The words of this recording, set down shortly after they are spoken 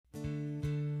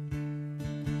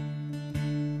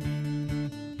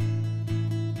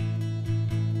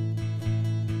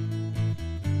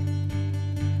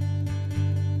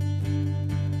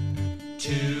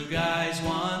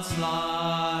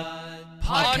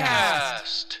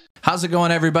podcast. How's it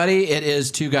going, everybody? It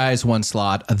is Two Guys, One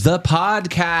Slot, the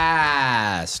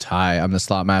podcast. Hi, I'm the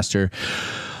Slot Master.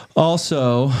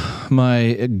 Also,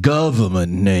 my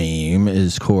government name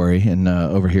is Corey, and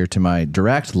over here to my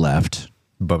direct left,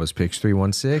 Bubba's Picks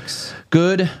 316.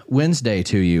 good Wednesday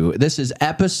to you. This is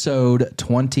episode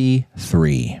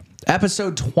 23.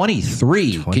 Episode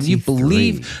 23. Can you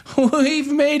believe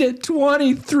we've made it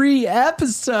 23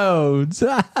 episodes?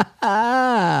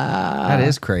 That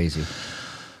is crazy.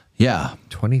 Yeah.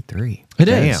 23. It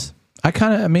is.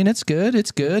 I mean, it's good.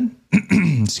 It's good.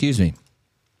 Excuse me.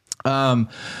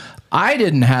 I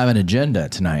didn't have an agenda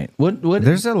tonight. What?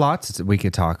 There's a lot we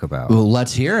could talk about. Well,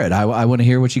 let's hear it. I want to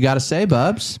hear what you got to say,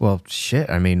 Bubs. Well, shit.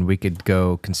 I mean, we could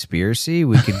go conspiracy.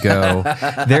 We could go.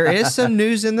 There is some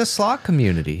news in the slot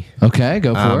community. Okay,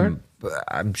 go for it.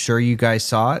 I'm sure you guys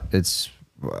saw it. It's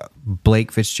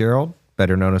Blake Fitzgerald,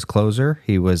 better known as Closer.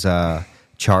 He was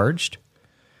charged.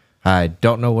 I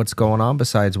don't know what's going on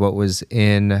besides what was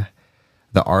in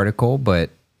the article, but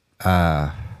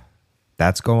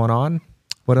that's going on.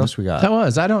 What else we got?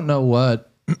 I don't know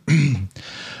what.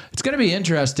 It's going to be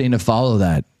interesting to follow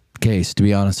that case, to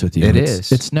be honest with you.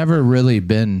 It's never really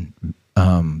been,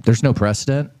 there's no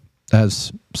precedent,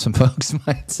 as some folks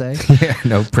might say. Yeah,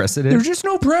 no precedent. There's just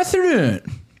no precedent.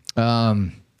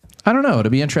 I don't know. It'll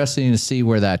be interesting to see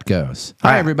where that goes.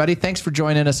 Hi, everybody. Thanks for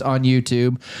joining us on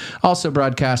YouTube. Also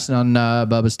broadcasting on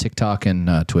Bubba's TikTok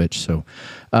and Twitch. So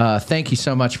thank you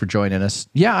so much for joining us.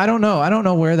 Yeah, I don't know. I don't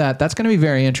know where that's going to be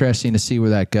very interesting to see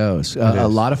where that goes. A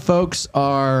lot of folks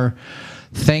are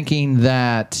thinking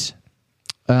that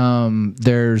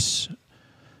there's...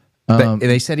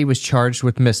 they said he was charged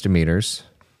with misdemeanors.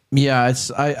 Yeah,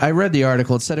 I read the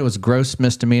article. It said it was gross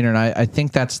misdemeanor, and I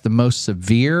think that's the most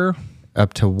severe...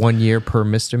 Up to 1 year per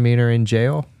misdemeanor in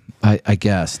jail? I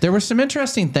guess. There were some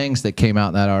interesting things that came out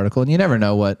in that article, and you never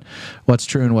know what's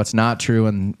true and what's not true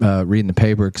in reading the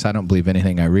paper, because I don't believe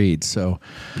anything I read. So,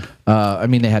 I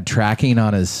mean, they had tracking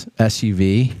on his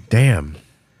SUV. Damn.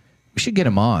 We should get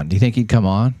him on. Do you think he'd come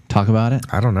on, talk about it?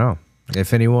 I don't know.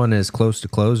 If anyone is close to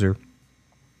Closer,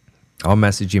 I'll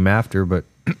message him after, but...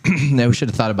 No, we should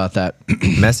have thought about that.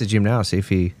 Message him now, see if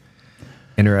he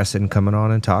interested in coming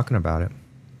on and talking about it.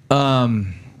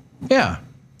 Yeah,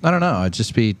 I don't know. I'd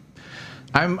just be,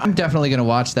 I'm definitely going to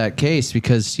watch that case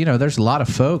because, you know, there's a lot of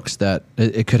folks that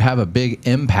it could have a big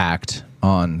impact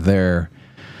on their,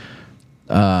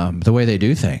 the way they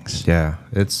do things. Yeah,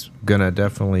 it's going to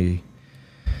definitely,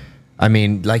 I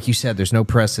mean, like you said, there's no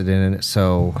precedent in it.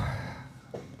 So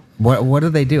what do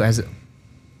they do?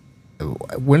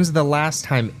 When's the last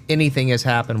time anything has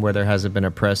happened where there hasn't been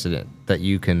a precedent that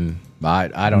you can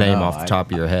I don't name know. off the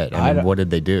top of your head? I mean, what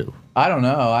did they do? I don't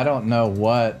know. I don't know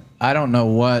what.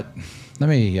 Let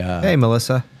me. Hey,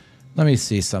 Melissa. Let me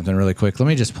see something really quick. Let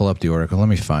me just pull up the article. Let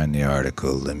me find the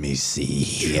article. Let me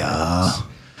see.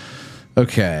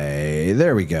 Okay,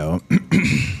 there we go.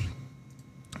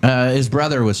 His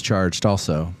brother was charged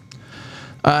also.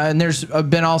 And there's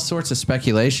been all sorts of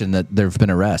speculation that there've been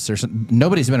arrests.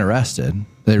 Nobody's been arrested.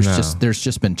 There's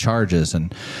just been charges,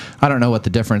 and I don't know what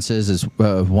the difference is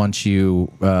once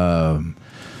you. I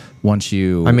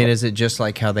mean, is it just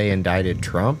like how they indicted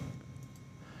Trump?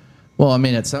 Well, I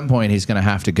mean, at some point he's going to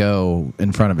have to go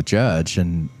in front of a judge,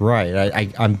 and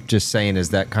right. I'm just saying, is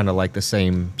that kind of like the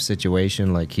same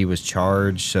situation? Like he was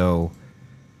charged, so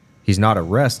he's not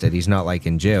arrested. He's not like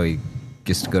in jail. He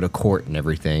gets to go to court and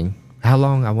everything. How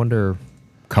long? I wonder.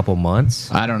 A couple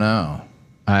months? I don't know.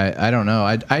 I don't know.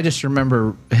 I just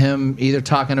remember him either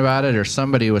talking about it or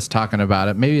somebody was talking about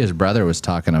it. Maybe his brother was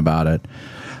talking about it,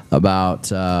 about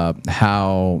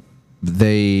how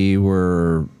there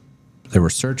were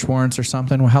search warrants or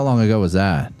something. How long ago was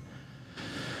that?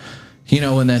 You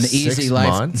know, and then Easy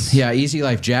Life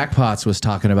Jackpots was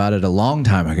talking about it a long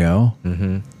time ago.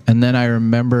 Mm-hmm. And then I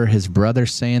remember his brother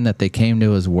saying that they came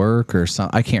to his work or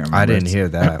something. I can't remember. I didn't hear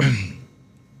that.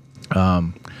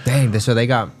 Dang, so they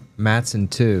got Mattson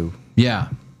too. Yeah.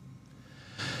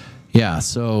 Yeah,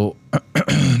 so,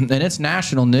 and it's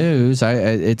national news.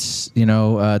 It's, you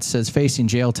know, it says facing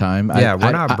jail time. Yeah,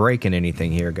 we're not breaking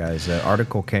anything here, guys. The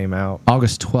article came out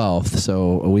August 12th,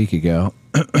 so a week ago.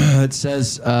 It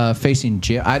says facing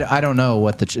jail. I don't know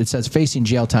what it says facing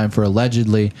jail time for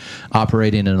allegedly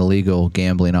operating an illegal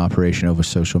gambling operation over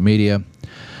social media.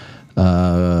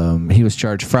 He was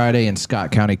charged Friday in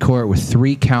Scott County Court with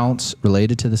 3 counts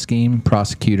related to the scheme.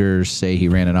 Prosecutors say he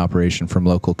ran an operation from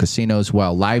local casinos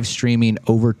while live streaming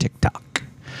over TikTok.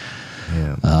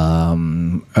 Yeah.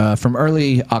 From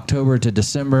early October to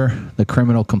December, the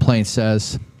criminal complaint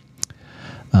says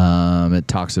it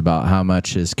talks about how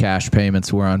much his cash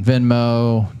payments were on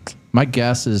Venmo, My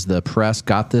guess is the press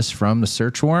got this from the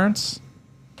search warrants.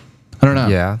 I don't know.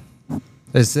 Yeah.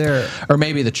 Is there, Or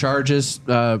maybe the charges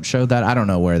showed that. I don't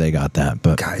know where they got that,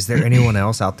 but guys, is there anyone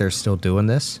else out there still doing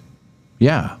this?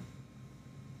 yeah,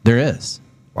 there is.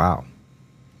 Wow.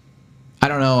 I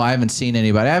don't know. I haven't seen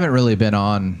anybody. I haven't really been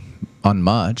on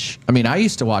much. I mean, I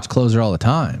used to watch Closer all the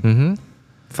time.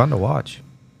 Fun to watch.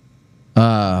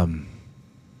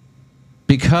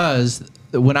 Because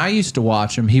when I used to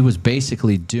watch him, he was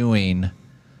basically doing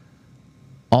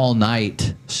all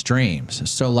night streams.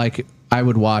 So like I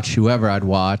would watch whoever I'd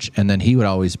watch, and then he would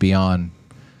always be on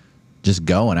just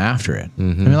going after it. I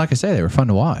mean, like I say, they were fun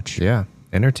to watch. Yeah.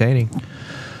 Entertaining.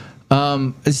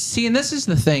 See, and this is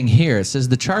the thing here. It says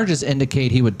the charges indicate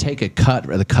he would take a cut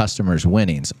of the customer's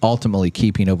winnings, ultimately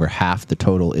keeping over half the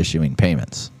total issuing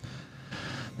payments.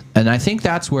 And I think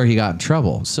that's where he got in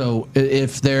trouble. So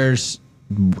if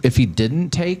he didn't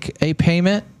take a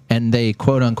payment and they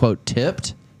quote unquote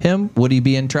tipped him, would he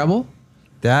be in trouble?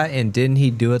 That, and didn't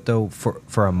he do it though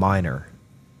for a minor?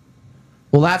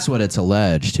 Well, that's what it's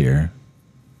alleged here.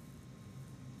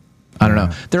 I don't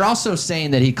know. They're also saying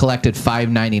that he collected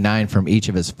 $5.99 from each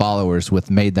of his followers,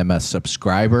 which made them a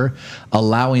subscriber,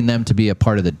 allowing them to be a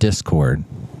part of the Discord.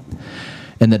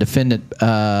 And the defendant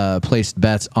placed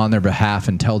bets on their behalf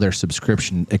until their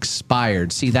subscription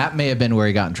expired. See, that may have been where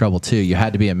he got in trouble too. You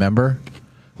had to be a member.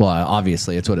 Well,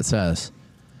 obviously, it's what it says.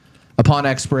 Upon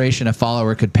expiration, a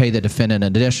follower could pay the defendant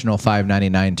an additional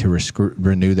 $5.99 to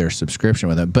renew their subscription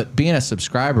with him. But being a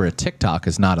subscriber at TikTok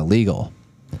is not illegal.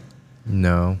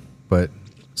 No, but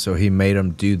so he made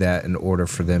them do that in order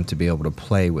for them to be able to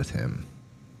play with him.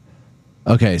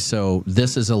 Okay, so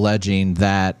this is alleging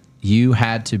that you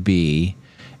had to be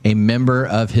a member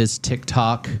of his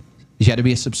TikTok. You had to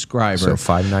be a subscriber. So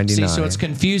 $5.99. See, so it's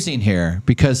confusing here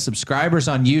because subscribers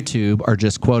on YouTube are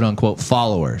just quote unquote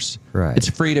followers. Right. It's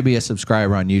free to be a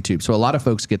subscriber on YouTube. So a lot of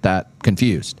folks get that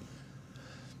confused.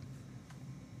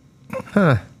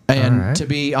 Huh. And All right. to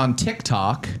be on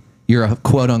TikTok, you're a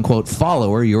quote unquote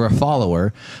follower. You're a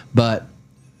follower. But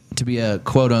to be a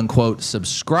quote unquote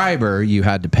subscriber, you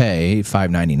had to pay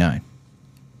 $5.99.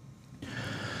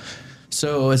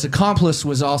 So his accomplice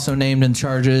was also named in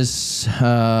charges.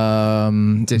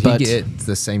 Did he get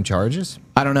the same charges?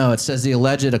 I don't know. It says the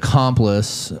alleged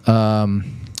accomplice,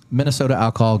 Minnesota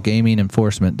Alcohol Gaming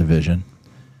Enforcement Division.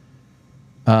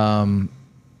 Would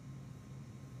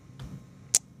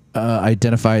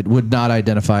not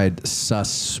identified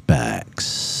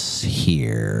suspects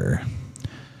here.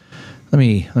 Let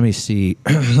me see.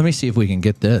 Let me see if we can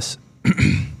get this.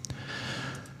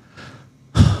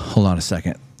 Hold on a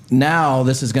second. Now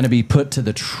this is going to be put to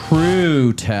the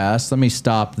true test. Let me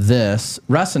stop this.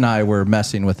 Russ and I were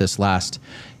messing with this last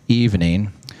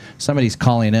evening. Somebody's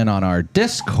calling in on our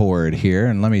Discord here,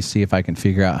 and let me see if I can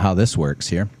figure out how this works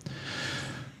here.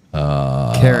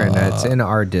 Karen, it's in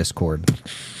our Discord.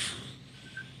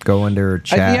 Go under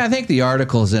chat. I think the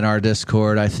article's in our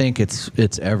Discord. I think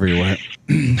it's everywhere.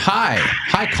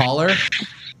 Hi, caller.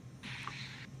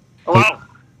 Hello.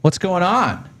 What's going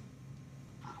on?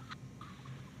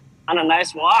 On a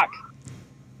nice walk.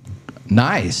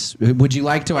 Nice. Would you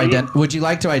like to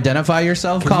identify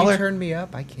yourself, Can caller? you turn me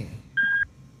up? I can't.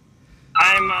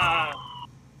 I'm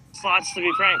Slots to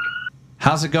be frank.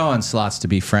 How's it going, Slots to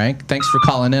be frank? Thanks for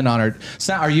calling in on our.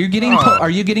 So are you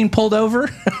getting pulled over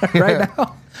right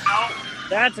now? Oh,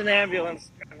 that's an ambulance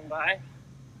driving by.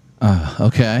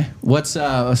 Okay. What's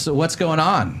going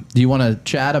on? Do you want to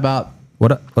chat about?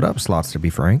 What up, Slots to be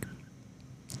frank?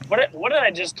 What did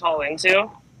I just call into?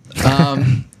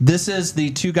 This is the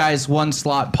Two Guys One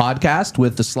Slot podcast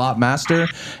with the Slot Master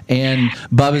and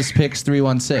Bubba's Picks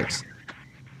 316.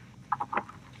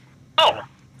 Oh.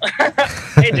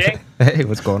 Hey, Jake. Hey,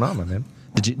 what's going on, my man?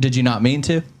 Did you not mean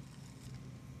to?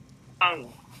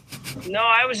 No,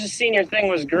 I was just seeing your thing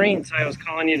was green, so I was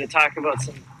calling you to talk about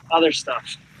some other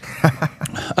stuff.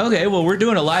 Okay, well, we're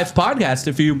doing a live podcast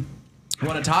if you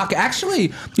want to talk.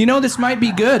 Actually, this might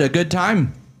be good, a good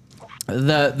time.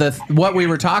 The what we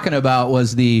were talking about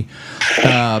was the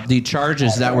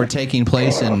charges that were taking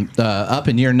place up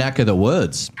in your neck of the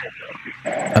woods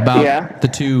about the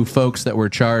two folks that were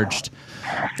charged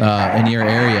in your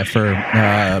area for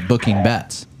booking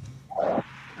bets.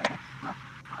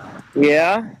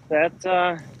 Yeah,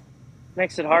 that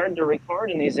makes it hard to record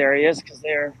in these areas because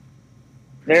they're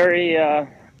very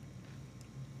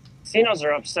casinos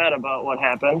are upset about what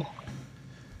happened.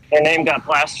 Their name got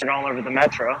plastered all over the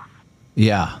metro.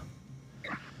 Yeah.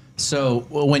 So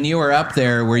when you were up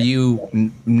there, were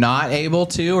you not able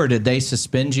to, or did they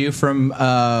suspend you from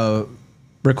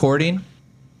recording?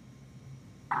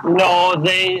 No,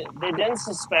 they didn't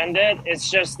suspend it. It's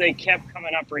just they kept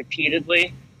coming up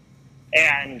repeatedly,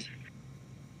 and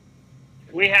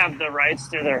we have the rights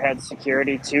through their head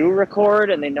security to record,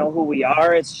 and they know who we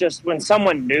are. It's just when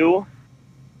someone new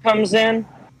comes in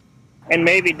and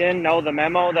maybe didn't know the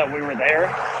memo that we were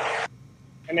there,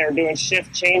 and they were doing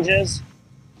shift changes,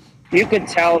 you could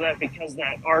tell that because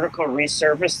that article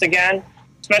resurfaced again,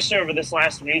 especially over this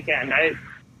last weekend. I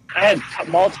had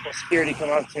multiple security come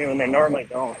up to me when they normally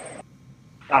don't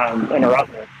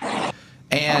interrupt me.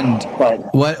 And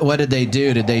But what did they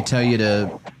do? Did they tell you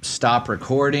to stop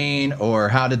recording, or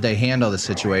how did they handle the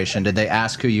situation? Did they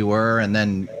ask who you were, and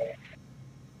then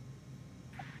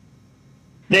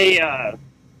they, I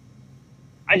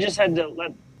just had to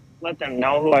let them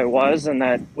know who I was and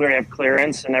that we have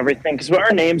clearance and everything, because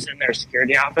our name's in their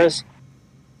security office,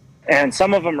 and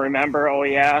some of them remember. Oh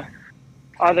yeah,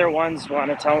 other ones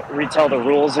want to retell the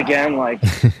rules again, like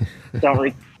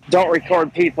don't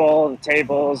record people, the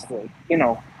tables,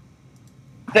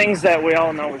 things that we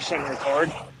all know we shouldn't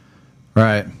record.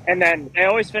 right? And then they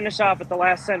always finish off at the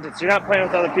last sentence. You're not playing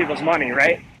with other people's money,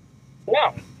 right?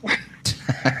 No.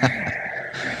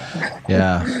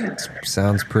 Yeah.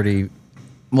 Sounds pretty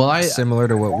Well, similar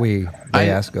to what they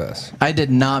ask us. I did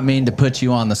not mean to put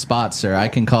you on the spot, sir. I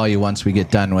can call you once we get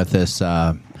done with this.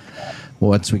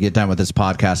 Once we get done with this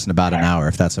podcast in about an hour,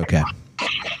 if that's okay.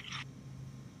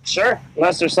 Sure.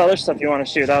 Unless there's other stuff you want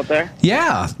to shoot out there.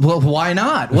 Yeah. Well, why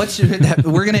not? We're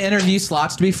going to interview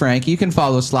Slots to Be Frank. You can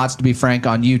follow Slots to Be Frank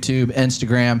on YouTube,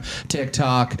 Instagram,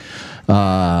 TikTok,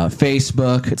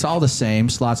 Facebook. It's all the same.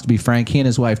 Slots to Be Frank. He and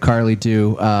his wife Carly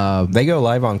do. They go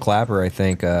live on Clapper, I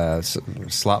think.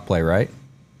 Slot play, right?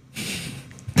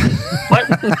 What?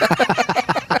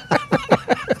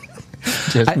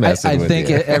 Just messing I with think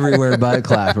you. everywhere but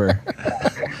Clapper.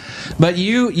 But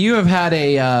you have had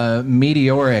a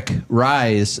meteoric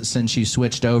rise since you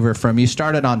switched over from, you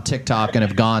started on TikTok and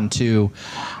have gone to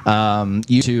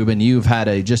YouTube, and you've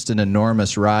had just an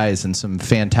enormous rise and some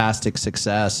fantastic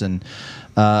success. And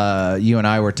you and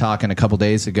I were talking a couple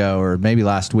days ago, or maybe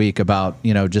last week, about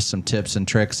just some tips and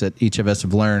tricks that each of us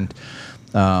have learned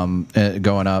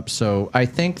going up. So I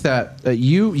think that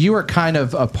you are kind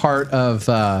of a part of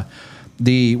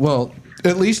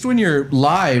at least when you're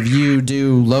live, you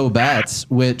do low bets,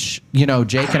 which,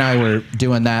 Jake and I were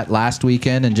doing that last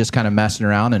weekend and just kind of messing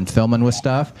around and filming with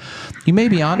stuff. You may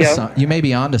be onto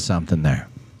something there.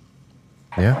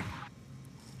 Yeah.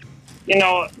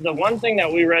 The one thing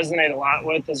that we resonate a lot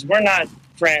with is we're not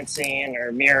Francine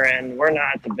or Mirren. We're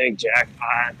not the big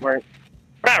jackpot. We're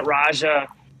not Raja.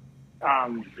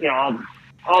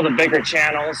 All the bigger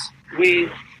channels. We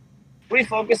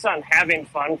focus on having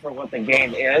fun for what the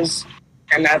game is.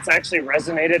 And that's actually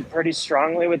resonated pretty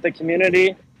strongly with the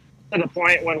community, to the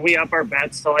point when we up our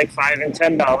bets to like $5 and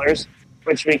 $10,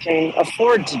 which we can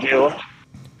afford to do,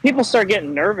 people start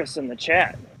getting nervous in the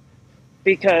chat,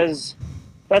 because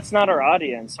that's not our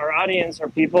audience. Our audience are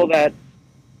people that,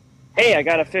 hey, I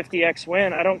got a 50x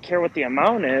win. I don't care what the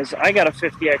amount is. I got a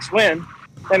 50x win.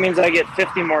 That means I get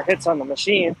 50 more hits on the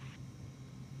machine.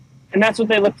 And that's what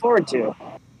they look forward to.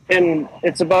 And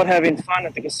it's about having fun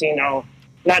at the casino,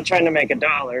 not trying to make a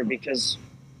dollar, because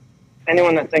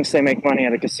anyone that thinks they make money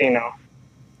at a casino,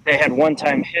 they had one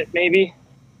time hit maybe,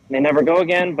 and they never go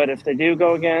again. But if they do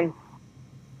go again,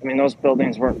 those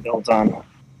buildings weren't built on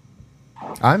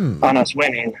us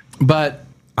winning. But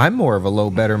I'm more of a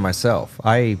low better myself.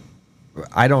 I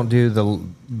don't do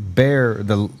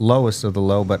the lowest of the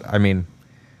low, but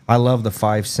I love the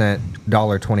 5 cent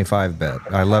 $1.25 bet.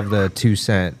 I love the 2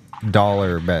 cent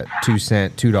dollar bet, 2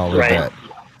 cent $2 Right. bet.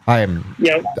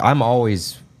 I'm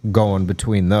always going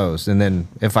between those, and then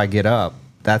if I get up,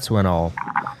 that's when I'll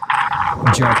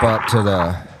jump up to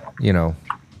the $1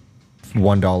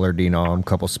 denom,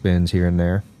 couple spins here and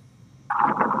there.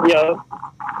 Yeah.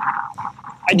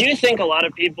 I do think a lot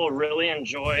of people really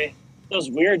enjoy those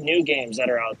weird new games that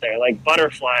are out there, like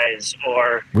Butterflies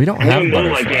or We don't have new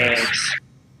MOBA Butterflies. games.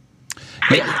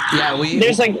 yeah,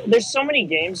 There's so many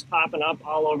games popping up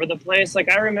all over the place.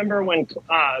 Like I remember when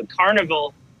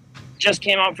Carnival just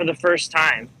came out for the first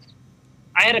time.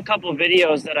 I had a couple of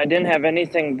videos that I didn't have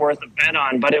anything worth a bet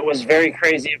on, but it was very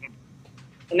crazy,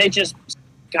 and they just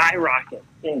skyrocket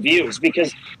in views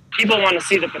because people want to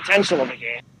see the potential of a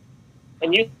game,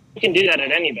 and you can do that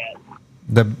at any bet.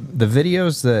 The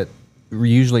videos that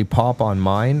usually pop on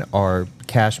mine are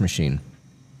Cash Machine.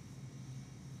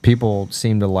 People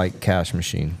seem to like Cash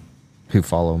Machine who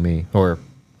follow me, or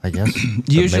I guess.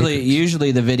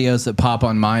 Usually the videos that pop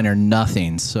on mine are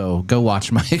nothing, so go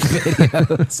watch my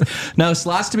videos. No,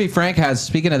 Slots to Be Frank has,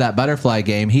 speaking of that butterfly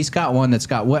game, he's got one that's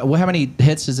got, how many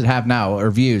hits does it have now, or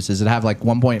views? Does it have like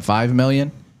 1.5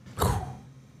 million?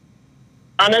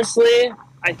 Honestly,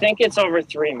 I think it's over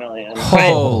 3 million.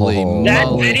 Holy That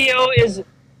moly. video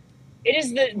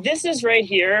this is right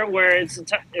here where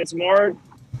it's more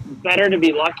better to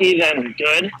be lucky than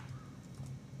good.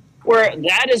 Where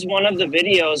that is one of the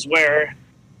videos where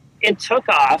it took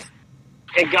off.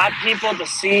 It got people to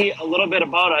see a little bit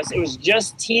about us. It was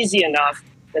just teasy enough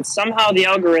that somehow the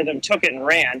algorithm took it and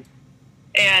ran.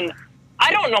 And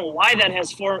I don't know why that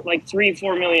has 4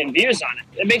 million views on it.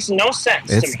 It makes no sense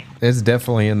to me. It's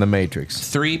definitely in the Matrix.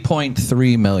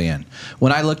 3.3 million.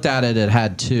 When I looked at it, it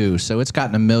had 2, so it's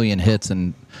gotten 1 million hits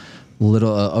in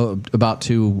about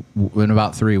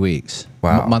 3 weeks.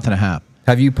 Wow. Month and a half.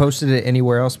 Have you posted it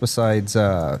anywhere else besides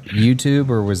YouTube,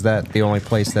 or was that the only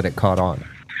place that it caught on?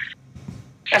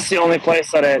 That's the only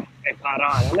place that it caught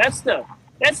on. And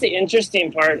that's the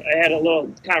interesting part. I had a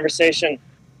little conversation,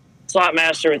 Slot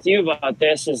Master, with you about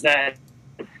this, is that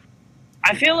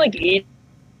I feel like each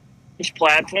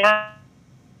platform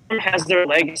has their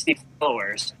legacy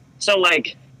followers. So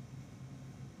like,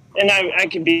 and I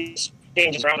could be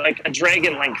changes around, like a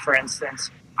Dragon Link, for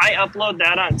instance. I upload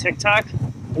that on TikTok.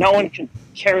 No one could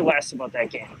care less about that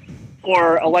game,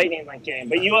 or a Lightning Link game.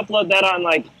 But you upload that on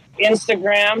like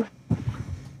Instagram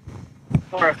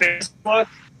or a Facebook,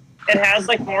 it has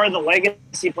like more of the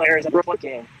legacy players of the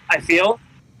game, I feel.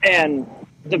 And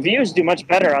the views do much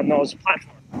better on those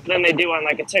platforms than they do on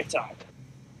like a TikTok.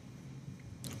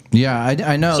 Yeah,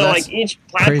 I know. So like each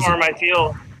platform, crazy. I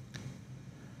feel.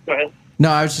 Go ahead. No,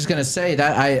 I was just going to say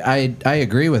that I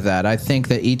agree with that. I think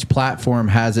that each platform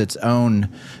has its own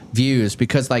views,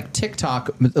 because like TikTok,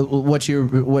 what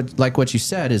you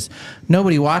said is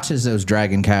nobody watches those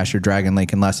Dragon Cash or Dragon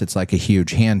Link unless it's like a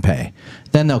huge hand pay.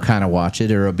 Then they'll kind of watch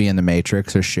it, or it'll be in the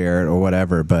Matrix or share it or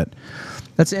whatever. But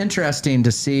that's interesting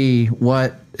to see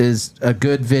what is a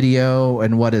good video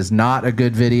and what is not a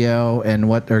good video, and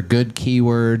what are good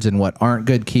keywords and what aren't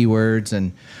good keywords.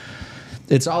 And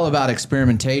it's all about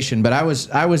experimentation. But I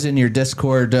was in your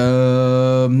Discord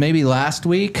maybe last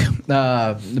week.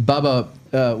 Bubba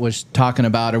was talking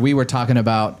about, or we were talking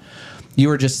about, you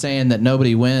were just saying that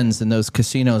nobody wins and those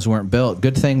casinos weren't built.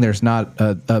 Good thing there's not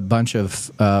a bunch of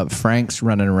Franks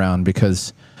running around,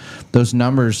 because those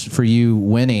numbers for you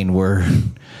winning were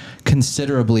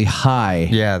considerably high.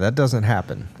 Yeah, that doesn't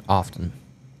happen often.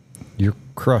 You're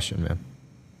crushing, man.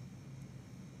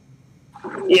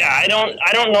 Yeah, I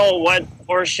don't know what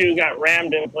horseshoe got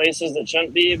rammed in places that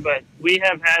shouldn't be, but we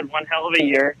have had one hell of a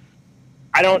year.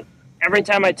 Every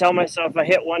time I tell myself I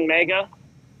hit one mega,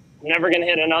 I'm never going to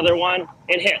hit another one,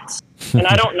 it hits. And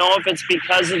I don't know if it's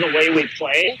because of the way we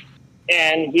play,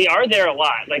 and we are there a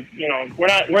lot. Like, you know,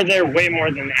 we're there way more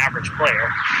than the average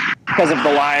player because of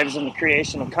the lives and the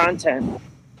creation of content.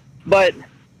 But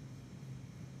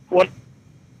what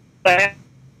I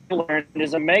learned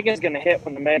is a mega is going to hit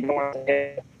when the mega wants to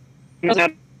hit.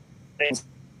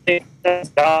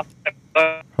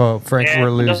 Oh, Frank, we're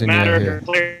losing you here.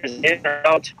 Players in or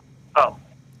out. Oh.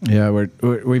 Yeah, we've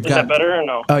got. Is that better or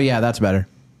no? Oh yeah, that's better.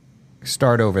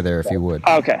 Start over there if you would.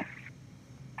 Okay.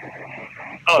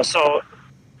 Oh, so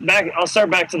I'll start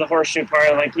back to the horseshoe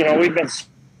part. Like, you know, we've been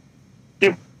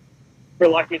super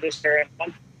lucky this year.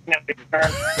 One thing that we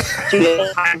learned through the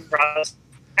whole time for us,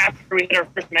 after we hit our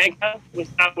first mega, we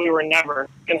thought we were never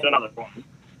going to hit another one.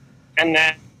 And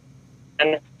then,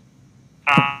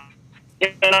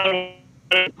 hit another one.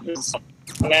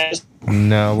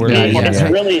 No, we're It's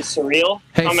really surreal.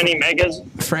 Hey, how many megas?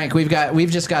 Frank, we've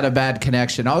just got a bad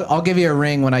connection. I'll give you a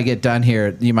ring when I get done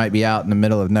here. You might be out in the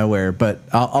middle of nowhere, but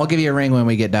I'll give you a ring when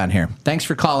we get done here. Thanks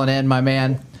for calling in, my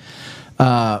man.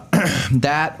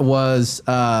 That was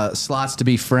Slots to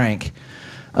Be Frank,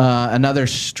 another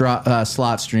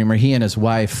slot streamer. He and his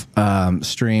wife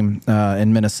stream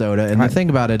in Minnesota, and the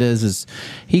thing about it is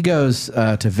he goes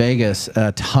to Vegas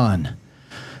a ton.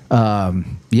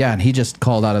 Yeah, and he just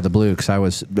called out of the blue because I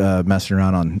was messing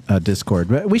around on Discord.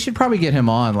 But we should probably get him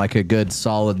on like a good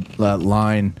solid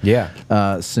line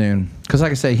soon. Because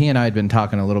like I say, he and I had been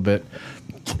talking a little bit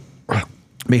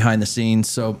behind the scenes,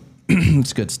 so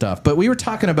it's good stuff. But we were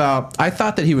talking about, I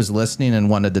thought that he was listening and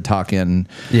wanted to talk in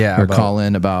or call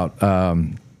in about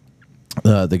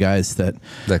the guys that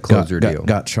closed your deal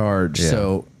got charged. Yeah.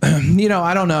 So, you know,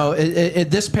 I don't know.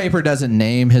 This paper doesn't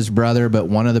name his brother, but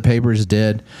one of the papers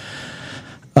did.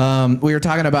 We were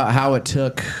talking about how it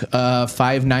took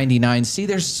 $5.99. See,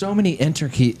 there's so many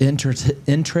intricacies.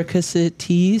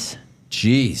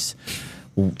 Jeez,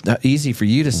 Easy for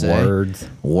you to say.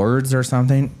 Words or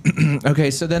something.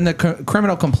 Okay, so then the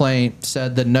criminal complaint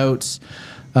said the notes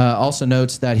also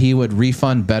notes that he would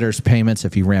refund bettors payments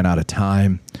if he ran out of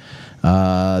time.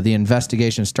 The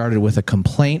investigation started with a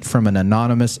complaint from an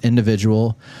anonymous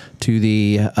individual to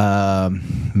the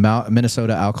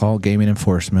Minnesota Alcohol Gaming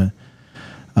Enforcement.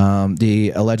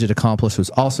 The alleged accomplice was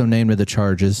also named to the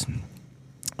charges,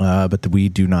 but we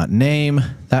do not name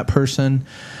that person.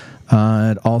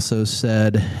 It also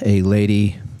said a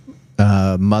lady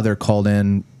mother called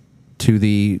in to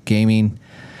the gaming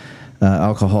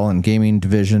alcohol and gaming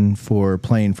division for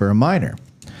playing for a minor.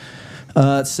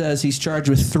 It says he's charged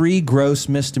with 3 gross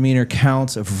misdemeanor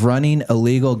counts of running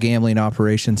illegal gambling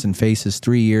operations and faces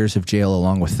 3 years of jail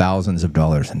along with thousands of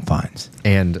dollars in fines.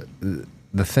 And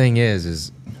the thing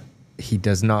is he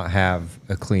does not have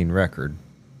a clean record.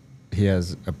 He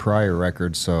has a prior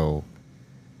record, so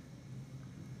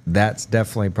that's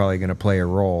definitely probably going to play a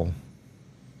role.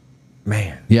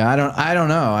 Man. Yeah, I don't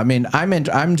know. I mean,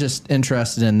 I'm just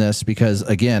interested in this because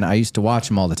again, I used to watch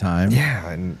him all the time. Yeah,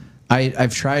 and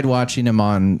I've tried watching him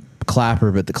on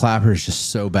Clapper, but the Clapper is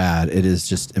just so bad. It is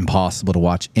just impossible to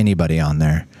watch anybody on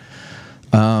there.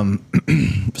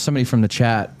 Somebody from the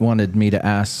chat wanted me to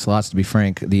ask Slots to be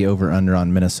frank, the over-under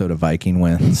on Minnesota Viking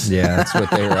wins. Yeah, that's what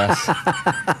they were asking.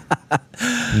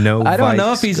 No, I don't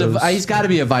know if he's he's got to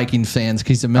be a Viking fan because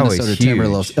he's a Minnesota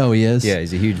Timberwolves. Oh, he is? Yeah,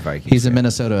 he's a huge Viking He's fan. a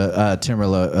Minnesota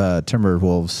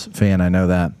Timberwolves fan. I know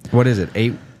that. What is it?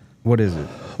 8? What is it?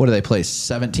 What do they play?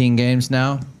 17 games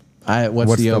now?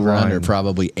 What's the over-under?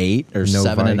 Probably 8 or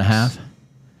 7.5?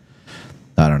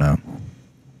 I don't know.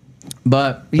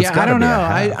 But yeah, I don't know.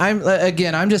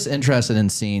 I'm just interested in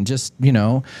seeing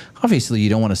obviously you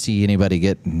don't want to see anybody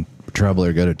get in trouble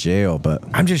or go to jail, but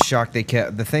I'm just shocked they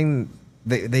kept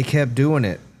they kept doing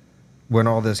it when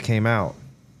all this came out.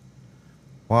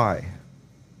 Why?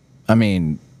 I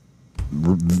mean,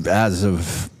 as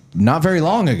of not very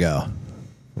long ago.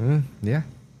 Yeah.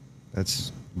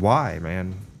 That's why,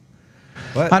 man.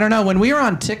 But I don't know. When we were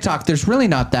on TikTok, there's really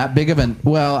not that big of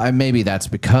maybe that's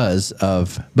because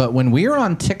of, but when we were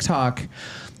on TikTok,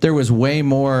 there was way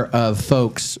more of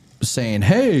folks saying,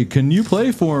 hey, can you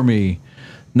play for me?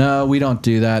 No, we don't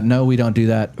do that. No, we don't do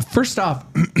that. First off,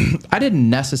 I didn't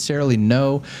necessarily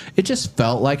know. It just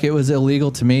felt like it was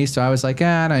illegal to me. So I was like,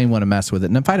 I don't even want to mess with it.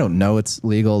 And if I don't know it's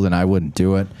legal, then I wouldn't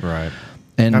do it. Right.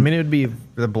 And I mean, it would be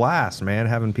the blast, man,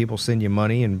 having people send you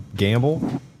money and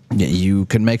gamble. Yeah, you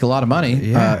can make a lot of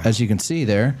money, as you can see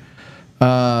there.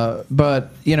 But,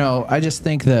 I just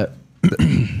think that,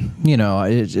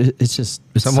 it's just...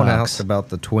 Someone asked about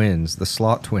the twins, the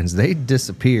Slot twins. They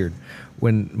disappeared.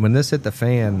 When this hit the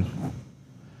fan,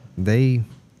 I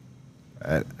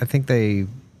think they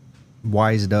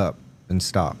wised up and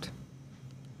stopped.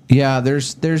 Yeah,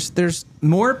 there's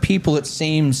more people, it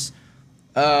seems,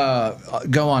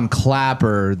 go on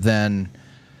Clapper than...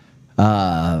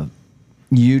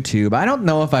 YouTube. I don't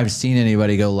know if I've seen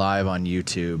anybody go live on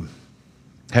YouTube.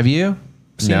 Have you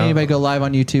seen anybody go live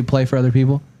on YouTube play for other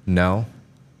people? No.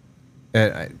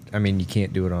 I mean, you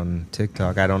can't do it on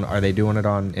TikTok. I don't. Are they doing it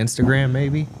on Instagram?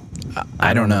 Maybe.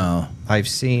 I don't know. I've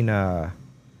seen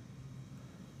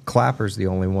Clapper's the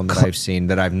only one that I've seen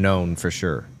that I've known for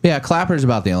sure. Yeah, Clapper's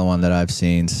about the only one that I've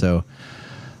seen. So,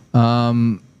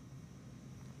 I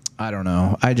don't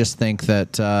know. I just think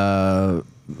that.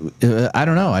 I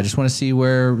don't know. I just want to see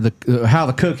how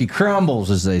the cookie crumbles,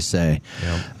 as they say.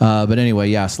 Yeah. But anyway,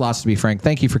 yeah, Slots to be frank.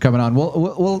 Thank you for coming on.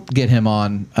 We'll get him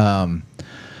on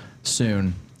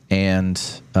soon,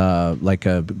 and like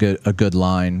a good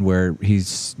line where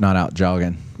he's not out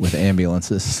jogging with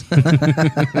ambulances.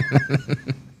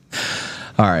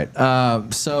 All right.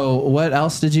 So what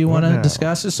else did you want to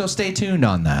discuss? So stay tuned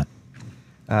on that.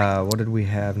 What did we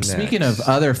have next? Speaking of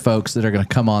other folks that are going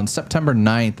to come on, September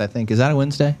 9th, I think. Is that a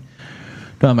Wednesday?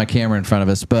 Don't have my camera in front of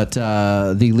us. But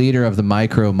the leader of the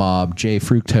Micro Mob, Jay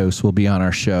Fructose, will be on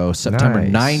our show September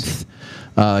 9th.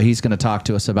 He's going to talk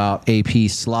to us about AP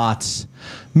slots.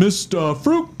 Mr.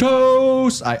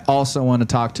 Fructose! I also want to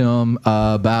talk to him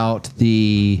about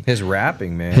his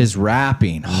rapping, man. His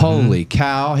rapping. Mm-hmm. Holy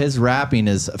cow. His rapping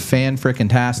is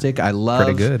fan-frickin-tastic. I love...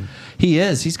 Pretty good. He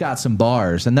is. He's got some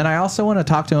bars. And then I also want to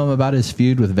talk to him about his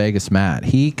feud with Vegas Matt.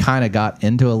 He kind of got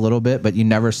into a little bit, but you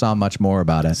never saw much more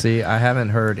about it. See, I haven't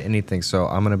heard anything, so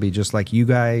I'm going to be just like you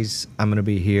guys. I'm going to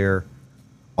be here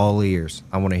all ears.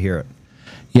 I want to hear it.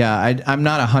 Yeah, I'm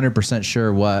not 100%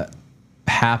 sure what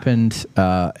happened,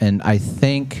 and I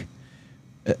think...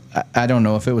 I don't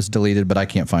know if it was deleted, but I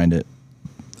can't find it.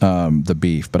 The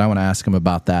beef, but I want to ask him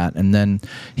about that. And then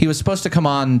he was supposed to come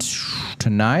on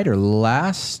tonight or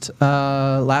last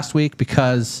week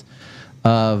because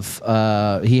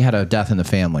he had a death in the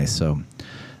family. So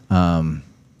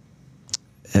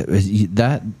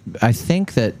that I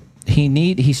think that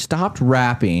he stopped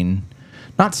rapping,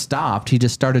 not stopped. He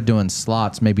just started doing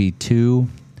slots maybe a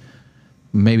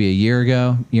year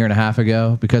and a half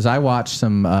ago, because I watched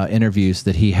some interviews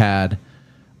that he had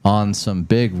on some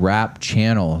big rap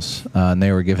channels, and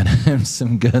they were giving him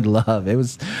some good love. It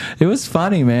was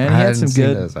funny, man. He had some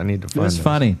good. Those. I need to find. It was those.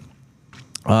 funny.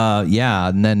 Yeah,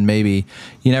 and then maybe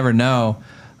you never know.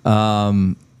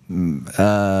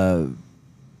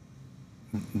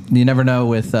 You never know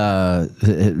with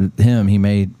him. He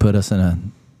may put us in a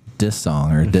diss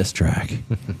song or a diss track.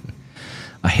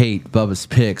 I hate Bubba's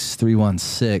Picks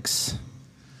 316.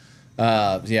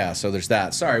 Yeah, so there's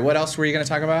that. Sorry, what else were you going to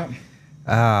talk about?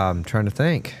 I'm trying to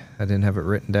think. I didn't have it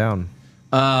written down.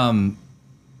 A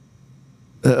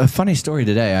funny story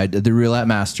today. The Roulette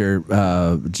Master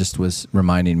just was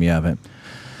reminding me of it.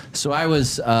 So I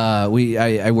was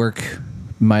I work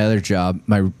my other job,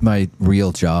 my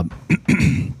real job.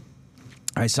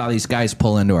 I saw these guys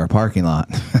pull into our parking lot.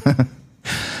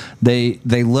 They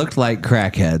looked like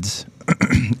crackheads,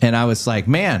 and I was like,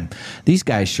 man, these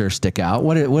guys sure stick out.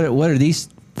 What are these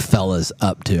fellas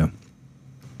up to?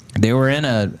 They were in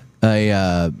a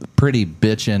pretty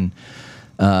bitchin'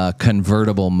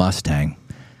 convertible Mustang.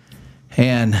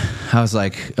 And I was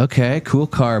like, okay, cool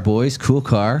car, boys, cool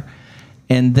car.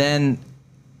 And then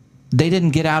they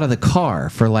didn't get out of the car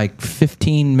for like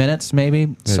 15 minutes,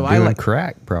 maybe. So I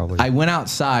crack probably. I went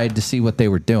outside to see what they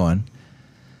were doing.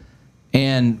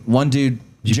 And one dude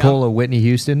Did you pull a Whitney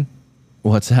Houston?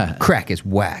 What's that? Crack is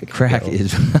whack. Crack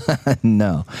is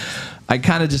no. I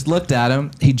kind of just looked at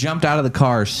him. He jumped out of the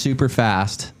car super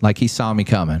fast, like he saw me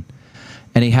coming.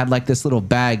 And he had like this little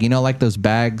bag, like those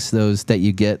bags, those that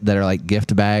you get that are like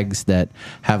gift bags that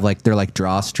have like, they're like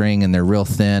drawstring and they're real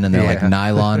thin and they're like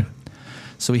nylon.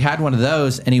 So he had one of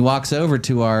those, and he walks over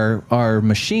to our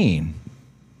machine.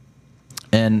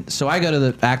 And so I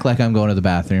go to act like I'm going to the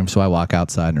bathroom. So I walk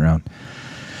outside and around.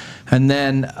 And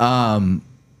then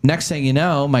next thing you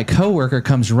know, my coworker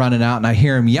comes running out, and I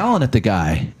hear him yelling at the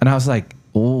guy. And I was like,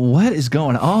 what is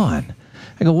going on?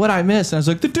 I go, what'd I miss? And I was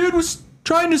like, the dude was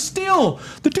trying to steal.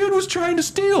 The dude was trying to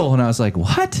steal. And I was like,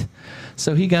 what?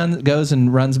 So he goes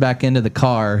and runs back into the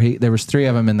car. There was 3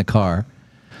 of them in the car.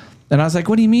 And I was like,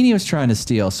 what do you mean he was trying to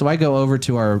steal? So I go over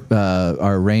to our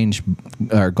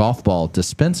golf ball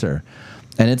dispenser,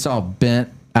 and it's all bent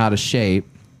out of shape.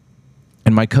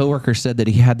 And my coworker said that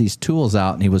he had these tools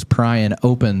out and he was prying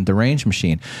open the range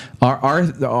machine.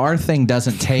 Our thing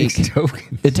doesn't take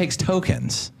tokens. It takes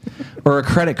tokens or a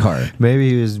credit card. Maybe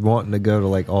he was wanting to go to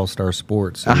like All Star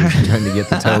Sports. So he was trying to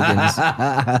get the tokens,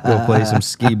 go play some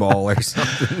skee ball or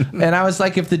something. And I was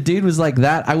like, if the dude was like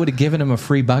that, I would have given him a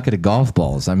free bucket of golf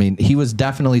balls. I mean, he was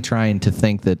definitely trying to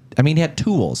think that. I mean, he had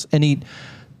tools and he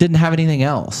didn't have anything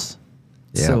else.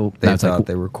 Yeah, so they thought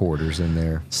they were quarters in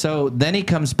there. So then he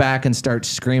comes back and starts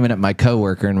screaming at my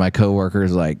coworker, and my coworker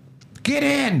is like, "Get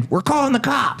in! We're calling the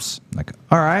cops!" I'm like,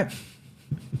 all right.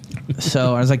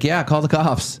 So I was like, "Yeah, call the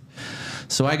cops."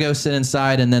 So I go sit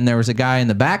inside, and then there was a guy in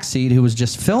the back seat who was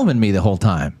just filming me the whole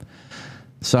time.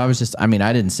 So I was I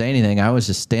didn't say anything. I was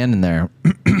just standing there,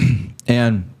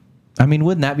 and. I mean,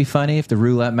 wouldn't that be funny if the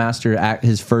Roulette Master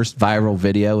his first viral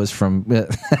video was from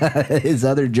his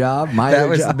other job, That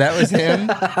was him?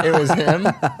 It was him?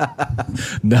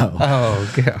 No.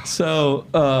 Oh, God. So,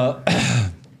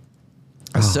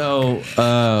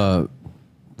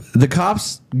 the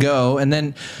cops go, and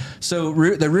then,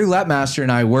 the Roulette Master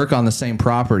and I work on the same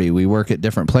property. We work at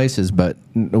different places, but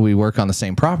we work on the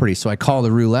same property. So I call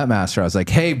the Roulette Master. I was like,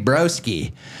 hey,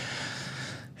 broski.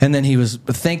 And then he was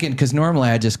thinking, because normally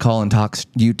I just call and talk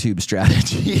YouTube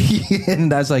strategy.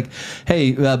 And I was like,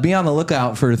 hey, be on the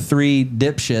lookout for 3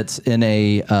 dipshits in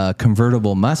a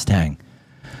convertible Mustang.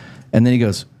 And then he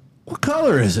goes, what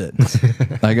color is it?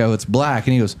 I go, it's black.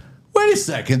 And he goes, wait a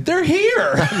second, they're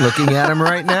here. I'm looking at him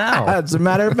right now. As a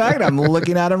matter of fact, I'm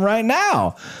looking at him right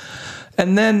now.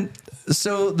 And then,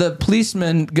 so the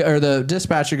policeman or the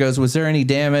dispatcher goes, was there any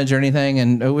damage or anything?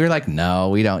 And we were like,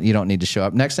 no, you don't need to show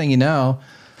up. Next thing you know,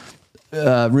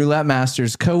 Roulette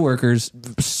Master's coworkers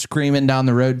screaming down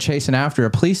the road, chasing after a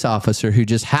police officer who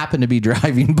just happened to be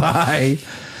driving by.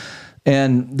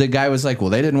 And the guy was like, well,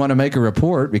 they didn't want to make a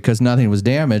report because nothing was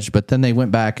damaged. But then they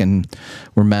went back and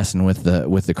were messing with the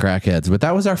crackheads. But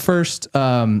that was our first.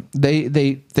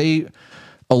 They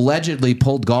allegedly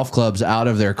pulled golf clubs out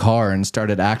of their car and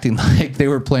started acting like they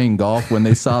were playing golf when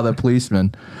they saw the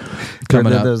policeman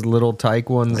coming up. Those little tyke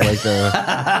ones, like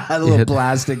the little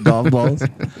plastic golf balls.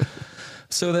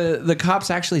 So the cops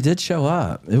actually did show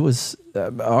up. It was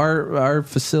our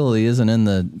facility isn't in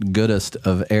the goodest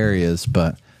of areas,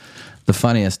 but the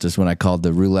funniest is when I called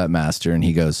the roulette master and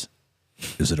he goes,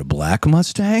 "Is it a black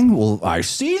Mustang?" "Well, I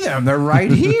see them. They're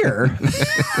right here."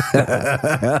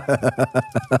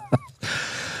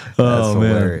 That's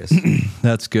hilarious.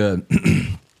 That's good.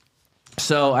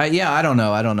 So I don't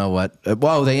know. I don't know what.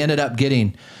 Whoa, they ended up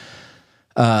getting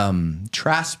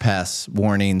trespass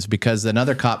warnings because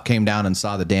another cop came down and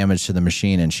saw the damage to the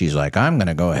machine, and she's like, "I'm going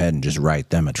to go ahead and just write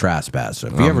them a trespass. So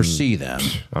if you ever see them,"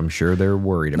 I'm sure they're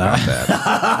worried about that.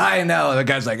 I know the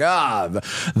guy's like,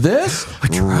 this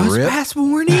Trespass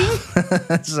warning?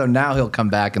 So now he'll come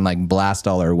back and like blast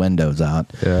all our windows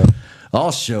out. Yeah.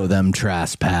 I'll show them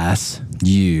trespass,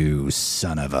 you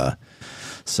son of a.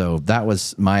 So that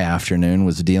was my afternoon,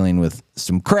 was dealing with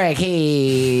some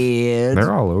crackheads.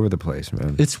 They're all over the place,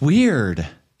 man. It's weird.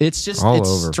 It's just, All it's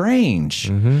over.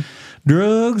 strange.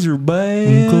 Drugs are bad.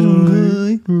 You can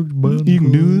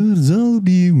do it, it's all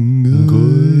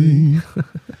good.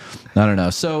 I don't know.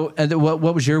 So, and what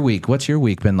was your week? What's your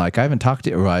week been like? I haven't talked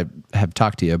to you, or I have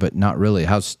talked to you, but not really.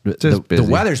 How's the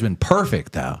busy. weather's been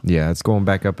perfect though. Yeah, it's going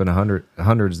back up in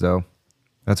hundreds though.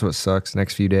 That's what sucks.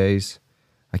 Next few days,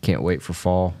 I can't wait for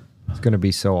fall. It's going to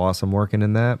be so awesome working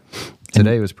in that.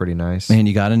 Today was pretty nice. Man,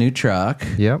 you got a new truck.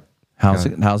 Yep. How's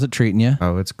it treating you?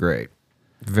 Oh, it's great.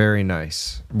 Very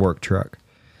nice work truck.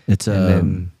 It's a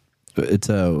And it's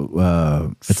a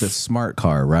smart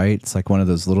car, right? It's like one of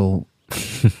those little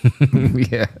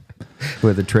yeah,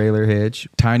 with a trailer hitch.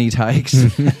 tiny tykes.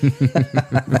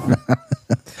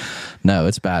 No,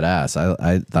 it's badass.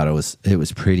 I thought it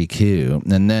was pretty cute.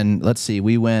 And then let's see,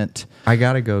 we went. I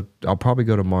gotta go. I'll probably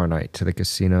go tomorrow night to the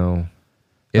casino.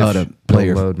 If Oh, to play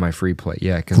your load my free play.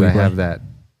 Yeah, because Free I play? have that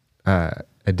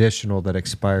additional that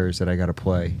expires that I gotta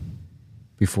play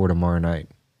before tomorrow night.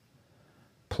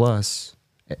 Plus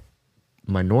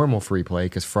my normal free play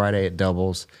because Friday it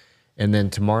doubles, and then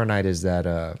tomorrow night is that.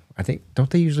 I think don't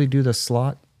they usually do the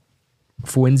slot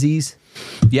Fwinsies?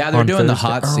 Yeah, they're on doing the Thursday?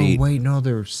 hot seat. Oh wait, no,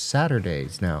 they're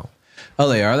Saturdays now. Oh,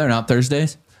 they are. They're not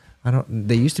Thursdays. I don't.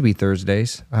 They used to be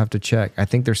Thursdays. I have to check. I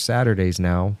think they're Saturdays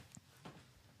now,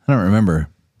 I don't remember.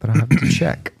 but I have to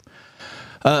check.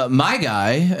 My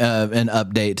guy, an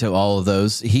update to all of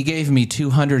those. He gave me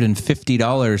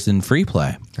 $250 in free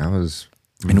play. That was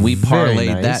And we very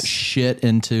parlayed nice. that shit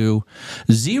into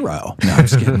zero. No, I'm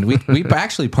just kidding. We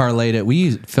actually parlayed it.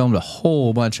 We filmed a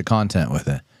whole bunch of content with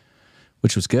it,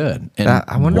 which was good. And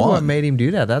I wonder what won. made him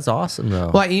do that. That's awesome,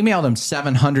 though. Well, I emailed him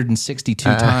 762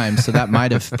 times, so that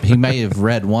he may have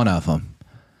read one of them.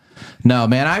 No,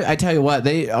 man, I tell you what,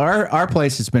 our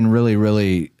place has been really,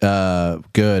 really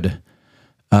good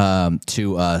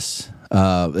to us.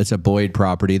 It's a Boyd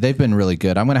property. They've been really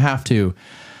good. I'm gonna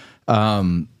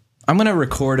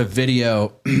record a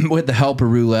video with the help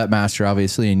of Roulette Master,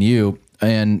 obviously, and you,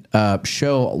 and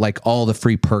show like all the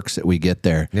free perks that we get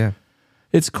there. Yeah.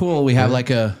 It's cool. We have like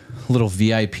a little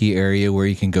VIP area where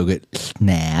you can go get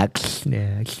snacks.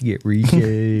 Snacks, get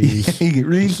Reese's, You get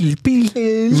Reese's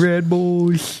Pieces, Red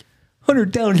Bulls,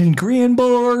 100,000 grand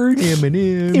bars,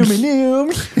 M&M's,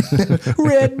 M&M's,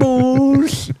 Red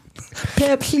Bulls,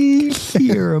 Pepsi,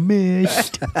 Sierra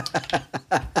Mist.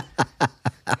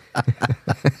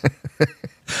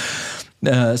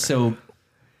 So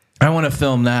I want to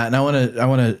film that, and I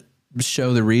want to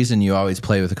show the reason you always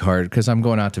play with the card, because I'm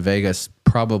going out to Vegas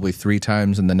probably 3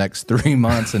 times in the next 3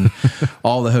 months, and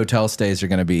all the hotel stays are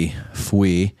going to be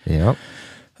free. Yep.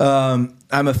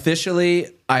 I'm officially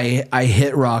I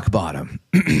hit rock bottom.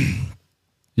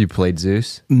 You played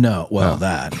Zeus? No, well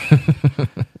that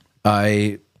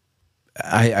I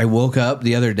woke up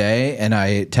the other day and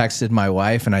I texted my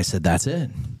wife and I said, "That's it.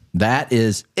 That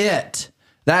is it.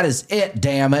 That is it.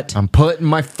 Damn it." I'm putting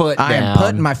my foot down. I am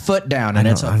putting my foot down, and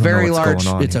it's a I don't know very what's large.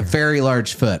 going on It's a here. very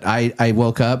large foot. I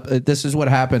woke up. This is what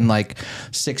happened like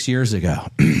 6 years ago.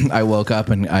 I woke up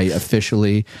and I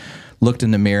officially looked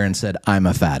in the mirror and said, "I'm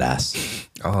a fat ass.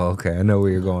 Oh, okay. I know where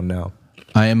you're going now.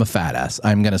 I am a fat ass.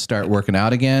 I'm going to start working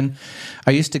out again."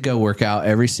 I used to go work out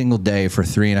every single day for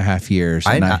 3.5 years,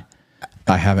 and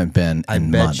I haven't been I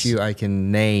in bet months. you I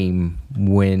can name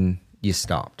when you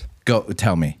stopped. Go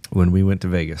tell me. When we went to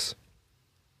Vegas.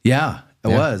 Yeah, it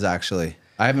Yeah. was actually.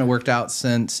 I haven't worked out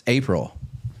since April.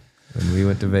 When we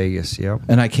went to Vegas, yep.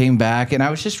 And I came back and I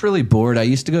was just really bored. I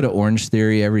used to go to Orange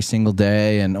Theory every single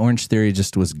day, and Orange Theory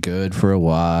just was good for a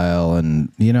while.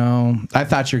 And, you know, I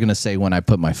thought you were going to say when I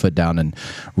put my foot down and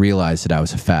realized that I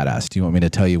was a fat ass. Do you want me to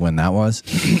tell you when that was?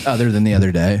 Other than the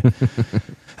other day.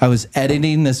 I was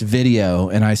editing this video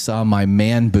and I saw my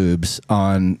man boobs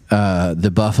on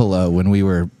the Buffalo when we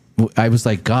I was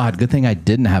like, God, good thing I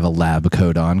didn't have a lab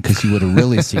coat on because you would have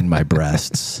really seen my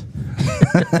breasts.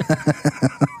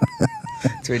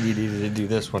 That's when you needed to do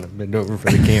this one and bend over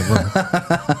for the camera.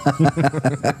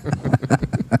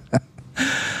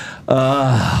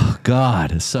 Oh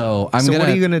God! So I'm So gonna.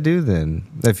 what are you gonna do then?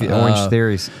 If you, Orange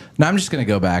Theories, No, I'm just gonna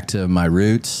go back to my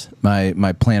roots,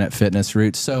 my Planet Fitness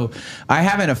roots. So I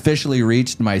haven't officially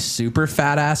reached my super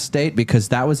fat ass state because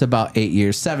that was about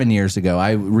 7 years ago.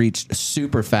 I reached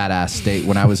super fat ass state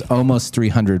when I was almost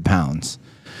 300 pounds.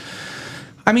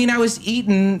 I mean, I was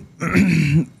eating.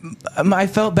 I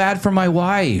felt bad for my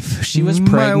wife. She was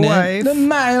pregnant.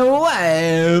 My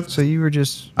wife. so you were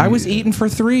just. I was eating for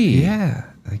 3. Yeah,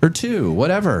 Or 2,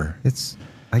 whatever.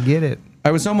 I get it.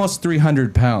 I was almost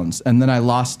 300 pounds, and then I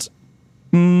lost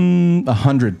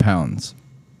 100 pounds.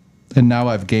 And now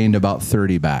I've gained about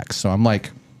 30 back. So I'm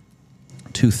like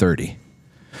 230.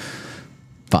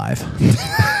 5.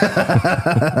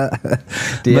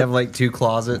 Do you have like 2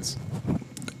 closets?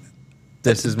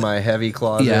 This is my heavy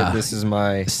closet. Yeah. This is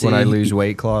my See, when I lose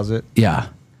weight closet. Yeah.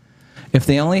 If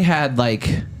they only had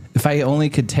if I only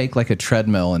could take like a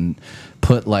treadmill and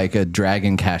put like a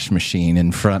Dragon Cash machine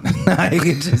in front, I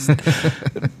could just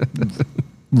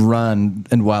run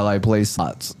and while I play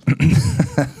slots.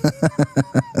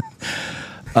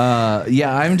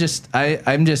 Yeah, I'm just, I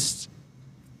don't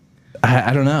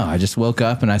know. I just woke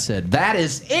up and I said, that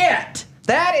is it.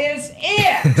 That is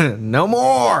it. No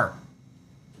more.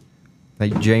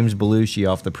 Like James Belushi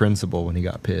off The Principal when he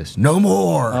got pissed. No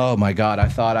more. Oh my God. I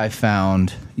thought I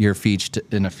found your feet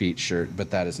in a feet shirt,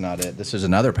 but that is not it. This is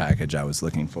another package I was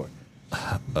looking for.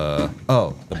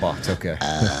 Oh, the box. Okay.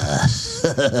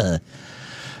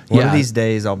 One of these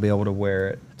days I'll be able to wear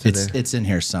it. It's in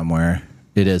here somewhere.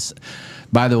 It is.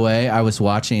 By the way, I was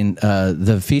watching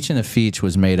the Feach and the Feach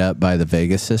was made up by the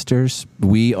Vegas sisters.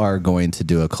 We are going to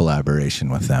do a collaboration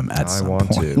with them at some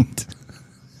point.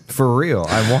 For real,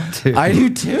 I want to. I do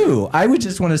too. I would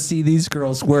just want to see these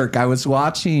girls work. I was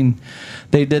watching.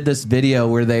 They did this video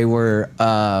where they were.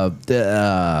 God,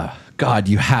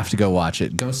 you have to go watch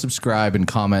it. Go subscribe and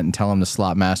comment and tell them the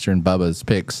Slot Master and Bubba's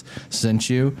Picks sent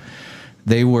you.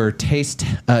 They were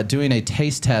doing a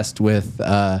taste test with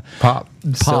pop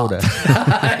soda.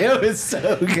 It was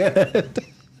so good.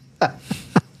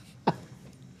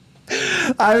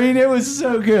 I mean, it was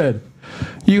so good.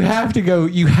 You have to go.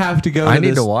 You have to go. I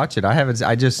need to watch it. I haven't.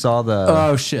 I just saw the.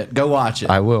 Oh shit! Go watch it.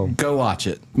 I will. Go watch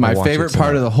it. My favorite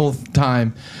part of the whole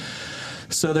time.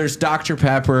 So there's Dr.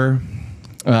 Pepper,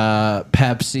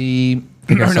 Pepsi.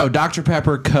 Or no, Dr.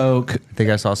 Pepper, Coke. I think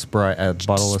I saw Sprite, a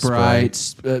bottle of Sprite.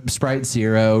 Sprite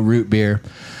Zero, root beer.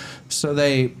 So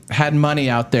they had money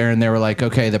out there, and they were like,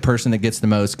 okay, the person that gets the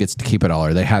most gets to keep it all,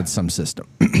 or they had some system.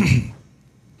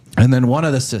 And then one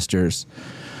of the sisters.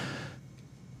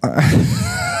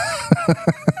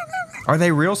 Are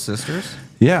they real sisters?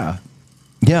 Yeah.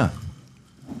 Yeah.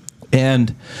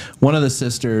 And one of the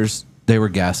sisters, they were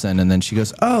guessing, and then she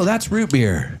goes, oh, that's root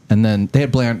beer. And then they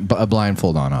had a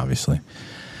blindfold on, obviously.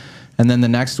 And then the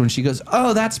next one, she goes,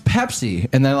 oh, that's Pepsi.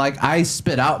 And then, like, I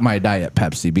spit out my Diet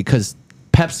Pepsi because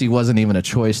Pepsi wasn't even a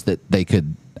choice that they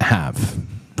could have.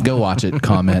 Go watch it,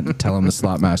 comment, tell them the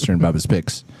Slot Master and Bubba's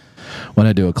Picks when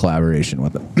I do a collaboration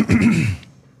with them.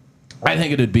 I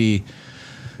think it would be,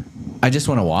 I just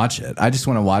want to watch it. I just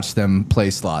want to watch them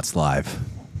play slots live.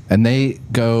 And I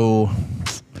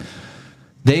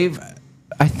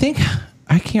think,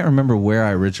 I can't remember where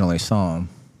I originally saw them.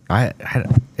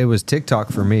 It was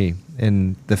TikTok for me,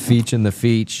 and the Feach and the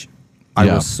Feach,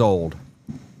 I was sold.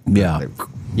 Yeah.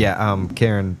 Yeah,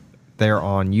 Karen, they're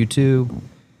on YouTube.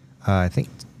 I think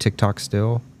TikTok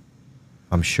still.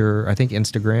 I'm sure. I think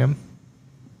Instagram.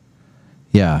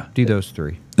 Yeah. Do those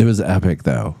 3. It was epic,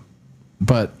 though.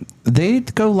 But they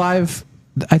go live,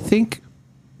 I think,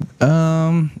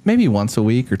 maybe once a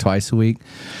week or twice a week.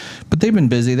 But they've been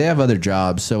busy. They have other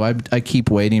jobs. So I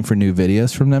keep waiting for new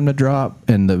videos from them to drop.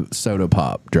 And the Soda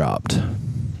Pop dropped.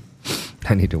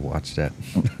 I need to watch that.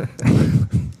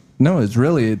 No, it was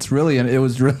really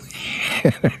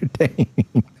entertaining.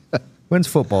 When's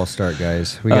football start,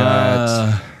 guys? We got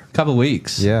a couple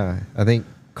weeks. Yeah, I think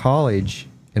college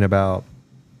in about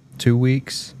 2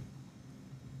 weeks,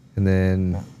 and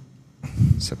then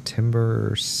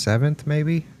September 7th,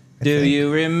 maybe. Do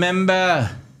you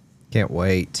remember? Can't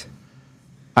wait.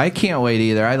 I can't wait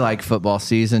either. I like football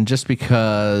season just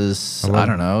because I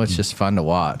don't know. It's just fun to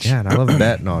watch. Yeah, and I love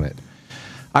betting on it.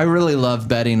 I really love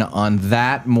betting on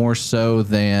that more so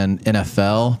than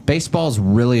NFL. Baseball's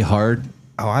really hard.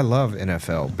 Oh, I love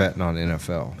NFL, betting on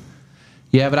NFL.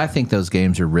 Yeah, but I think those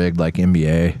games are rigged like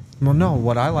NBA. Well, no,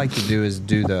 what I like to do is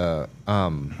do the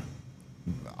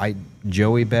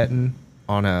Joey betting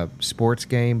on a sports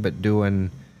game, but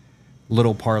doing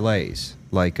little parlays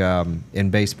like in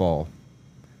baseball.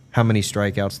 How many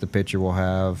strikeouts the pitcher will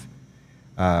have,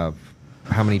 how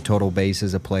many total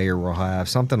bases a player will have,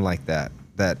 something like that.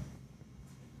 That,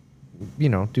 you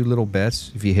know, do little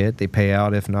bets. If you hit, they pay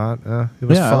out. If not, it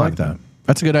was fun. I like that.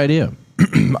 That's a good idea.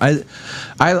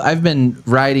 I've been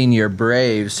riding your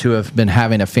Braves, who have been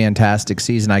having a fantastic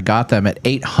season. I got them at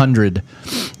 800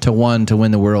 to 1 to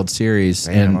win the World Series.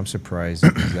 Damn, and I'm surprised.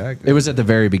 Exactly. it was at the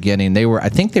very beginning. I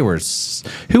think they were.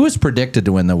 Who was predicted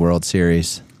to win the World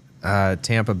Series?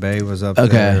 Tampa Bay was up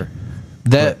Okay.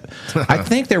 there. I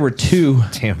think there were two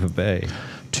Tampa Bay.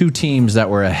 teams that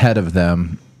were ahead of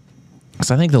them.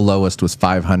 So I think the lowest was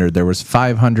 500. There was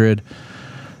 500.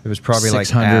 It was probably like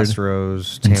 600,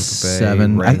 Astros, Tampa Bay,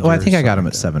 seven. I think I got them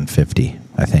Rangers, at 750.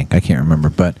 I think I can't remember,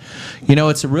 but you know,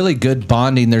 it's a really good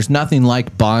bonding. There's nothing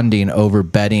like bonding over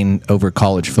betting over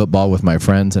college football with my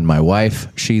friends and my wife.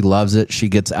 She loves it. She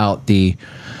gets out the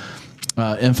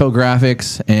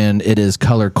infographics, and it is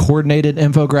color coordinated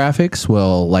infographics.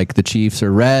 Well, like the Chiefs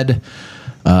are red.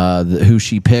 Who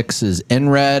she picks is in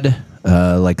red.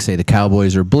 Like say the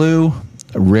Cowboys are blue.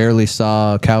 Rarely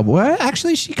saw a Cowboy.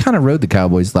 Actually, she kind of rode the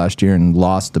Cowboys last year and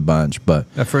lost a bunch. But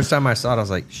The first time I saw it, I was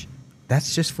like,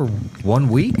 that's just for 1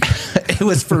 week? it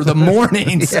was for the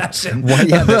morning session. Well,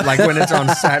 yeah, like when it's on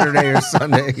Saturday or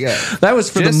Sunday. Yeah. That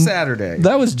was for Just Saturday.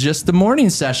 That was just the morning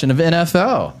session of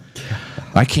NFL.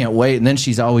 I can't wait. And then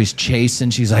she's always chasing.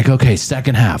 She's like, okay,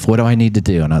 second half. What do I need to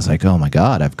do? And I was like, oh my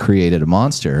God, I've created a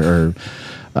monster. Or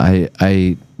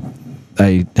I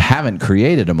haven't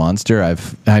created a monster.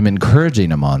 I'm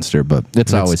encouraging a monster, but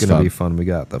it's always going to fun. be fun. We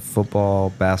got the football,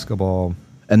 basketball.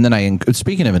 And then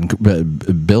speaking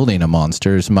of building a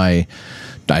monster, I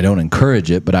don't encourage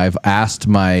it, but I've asked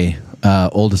my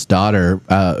oldest daughter,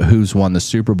 who's won the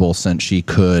Super Bowl since she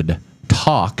could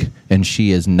talk, and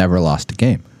she has never lost a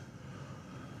game.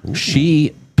 Ooh.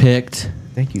 She picked.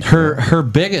 Thank you. Her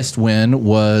biggest win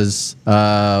was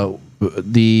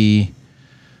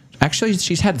Actually,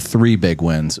 she's had 3 big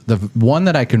wins. The one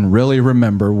that I can really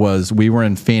remember was we were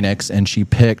in Phoenix, and she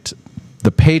picked the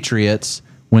Patriots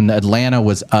when Atlanta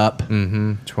was up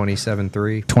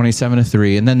 27-3.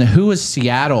 27-3. And then who was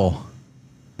Seattle?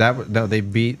 There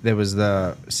was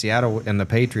the Seattle and the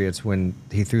Patriots when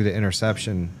he threw the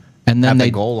interception And then at they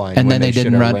the goal line. And when then they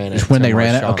didn't run ran it when to they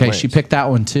ran it. Marshawn Okay, Lynch. she picked that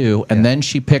one too. And then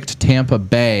she picked Tampa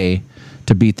Bay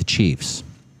to beat the Chiefs.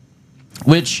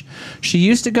 Which she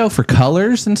used to go for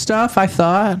colors and stuff, I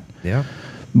thought. Yeah.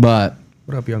 But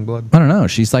What up, young blood? I don't know.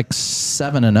 She's like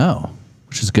 7-0,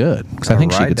 which is good because I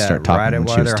think she could start ride talking it when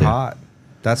while she was they're 2. hot.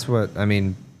 That's what I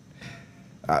mean.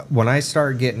 When I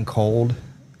start getting cold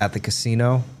at the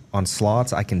casino on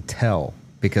slots, I can tell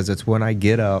because it's when I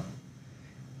get up,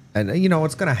 and you know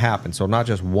it's going to happen. So not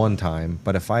just one time,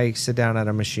 but if I sit down at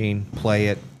a machine, play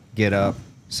it, get up,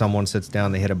 someone sits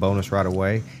down, they hit a bonus right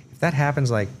away. If that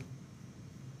happens like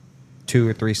 2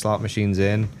 or 3 slot machines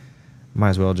in,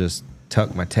 might as well just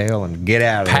tuck my tail and get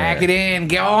out of there. Pack it in,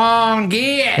 go on,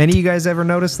 get. Any of you guys ever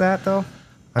notice that though?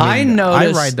 I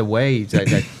noticed- I ride the waves.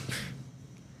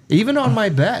 Even on my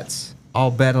bets,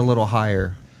 I'll bet a little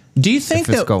higher. Do you think if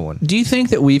it's that going. Do you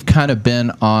think that we've kind of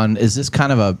been on? Is this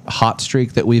kind of a hot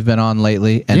streak that we've been on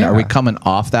lately? And are we coming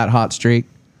off that hot streak?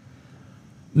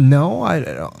 No, I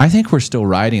don't. I think we're still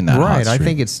riding that. Hot Right, I streak.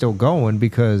 think it's still going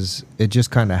because it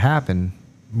just kind of happened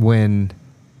when,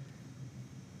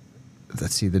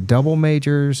 let's see, the double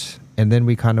majors, and then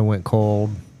we kind of went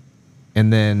cold,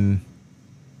 and then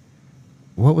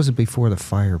what was it before the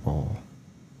Fireball?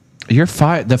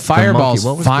 the fireball's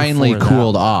what was finally before that?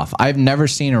 cooled off. I've never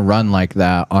seen a run like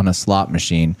that on a slot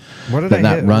machine. What did that, I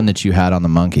that hit? run that you had on the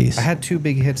Monkeys? I had 2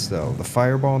 big hits though, the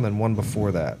Fireball and then one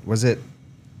before that. Was it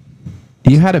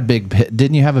You had a big hit.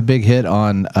 Didn't you have a big hit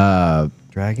on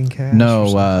Dragon Cash? or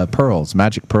something? Pearls,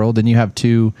 Magic Pearl? Didn't you have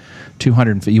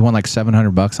 200? You won like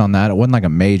 $700 on that. It wasn't like a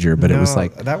major, but it was No,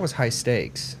 like that was high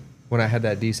stakes when I had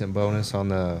that decent bonus on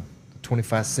the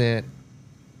 25 cent.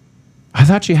 I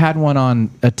thought you had one on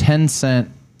a 10-cent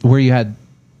where you had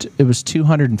it was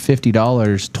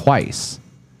 $250 twice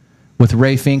with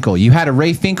Ray Finkel. You had a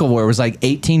Ray Finkel where it was like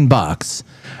 $18,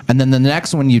 and then the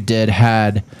next one you did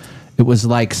had it was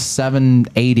like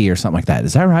 $780 or something like that.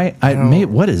 Is that right? I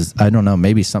don't know.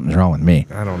 Maybe something's wrong with me.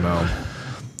 I don't know.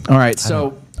 All right,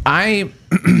 so we're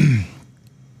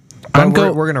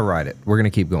gonna ride it. We're gonna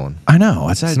keep going. I know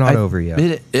it's not over yet.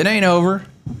 It ain't over.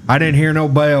 I didn't hear no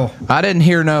bell. I didn't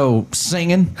hear no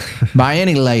singing by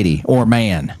any lady or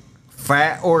man.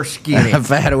 Fat or skinny.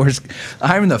 Fat or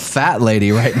I'm the fat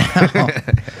lady right now.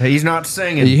 He's not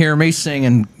singing. You hear me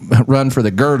singing "Run for the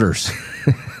Girders."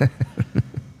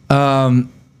 I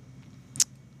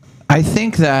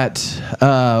think that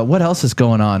what else is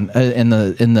going on in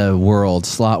the world,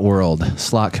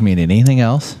 slot community? Anything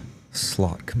else?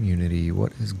 Slot community,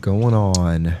 what is going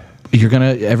on?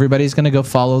 Everybody's gonna go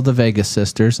follow the Vegas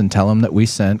sisters and tell them that we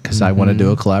sent because I want to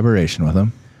do a collaboration with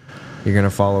them. You're gonna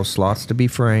follow Slots to be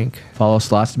Frank. Follow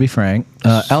Slots to be Frank.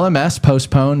 LMS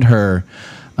postponed her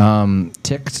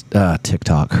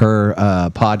TikTok, her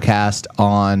podcast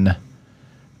on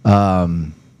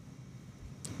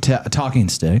Talking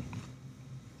Stick.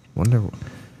 Wonder.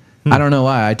 I don't know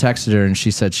why. I texted her and she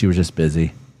said she was just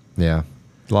busy. Yeah,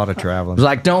 a lot of I traveling. was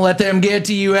like, don't let them get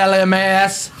to you,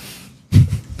 LMS.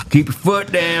 Keep your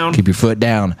foot down. Keep your foot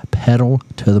down. Pedal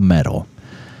to the metal.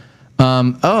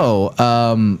 On,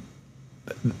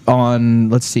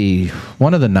 let's see,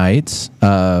 one of the nights,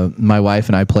 my wife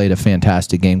and I played a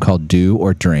fantastic game called Do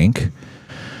or Drink.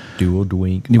 Dual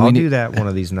Dwink. I'll do that one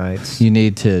of these nights. You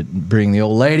need to bring the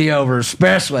old lady over,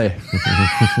 especially.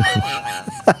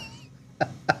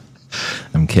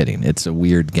 I'm kidding. It's a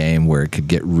weird game where it could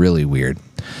get really weird.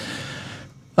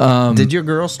 Did your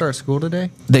girls start school today?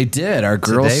 They did. Our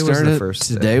girls Today was started. the first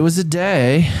day. Today was a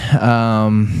day.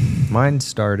 Mine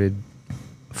started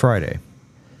Friday.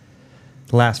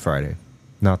 Last Friday,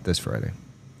 not this Friday.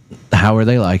 How are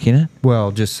they liking it?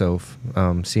 Well, just Soph.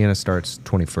 Sienna starts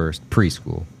 21st,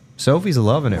 preschool. Sophie's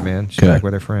loving it, man. She's Good. back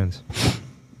with her friends.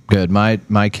 Good.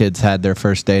 My kids had their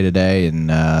first day today, and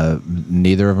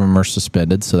neither of them are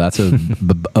suspended, so that's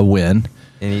a win.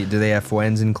 And do they have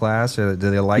friends in class, or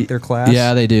do they like their class?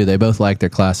 Yeah, they do. They both like their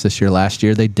class this year. Last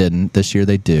year they didn't. This year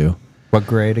they do. What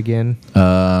grade again?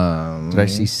 Did I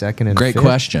see second and Great fifth?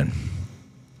 question.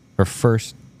 Or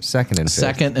first, second and fifth?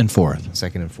 Second and fourth.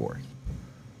 Second and fourth.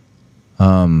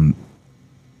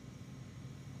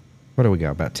 What do we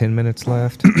got? About 10 minutes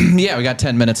left? Yeah, we got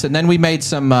 10 minutes. And then we made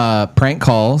some prank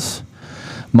calls.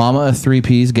 Mama of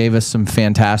 3Ps gave us some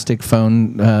fantastic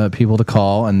phone people to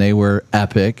call, and they were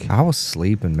epic. I was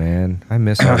sleeping, man. I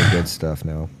miss all the good stuff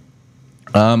now.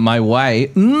 My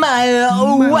wife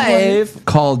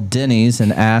called Denny's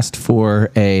and asked for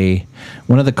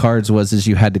one of the cards is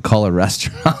you had to call a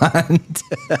restaurant.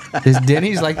 Is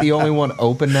Denny's like the only one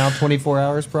open now 24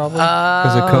 hours probably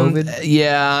because of COVID?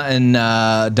 Yeah, and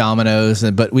Domino's,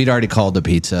 but we'd already called the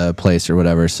pizza place or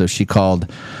whatever. So she called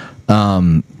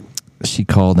and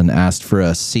asked for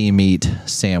a sea meat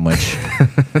sandwich,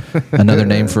 another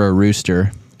name for a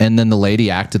rooster. And then the lady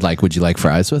acted like, "Would you like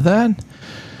fries with that?"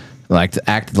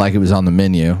 Acted like it was on the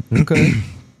menu. Okay.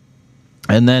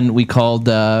 And then we called.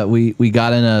 We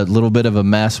got in a little bit of a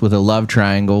mess with a love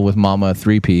triangle with Mama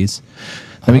 3Ps.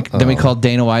 Then we called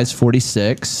Dana Wise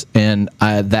 46, and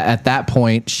at that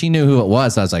point she knew who it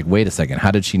was. I was like, wait a second,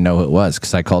 how did she know who it was?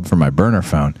 Because I called from my burner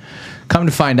phone. Come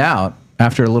to find out,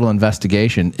 after a little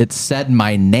investigation, it said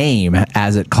my name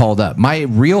as it called up. My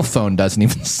real phone doesn't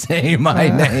even say my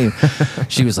name.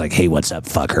 She was like, "Hey, what's up,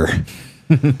 fucker?"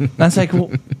 And I was like, "Well,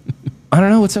 I don't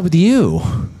know. What's up with you?"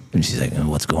 And she's like, "Oh,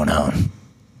 what's going on?"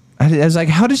 I was like,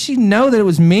 "How did she know that it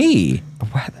was me?"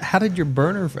 How did your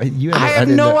burner? I have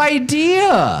no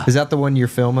idea. Is that the one you're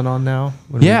filming on now?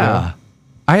 When we Yeah.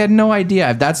 I had no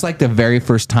idea. That's like the very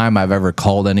first time I've ever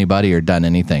called anybody or done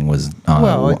anything was on,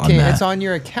 Well, on that. it's on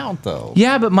your account though.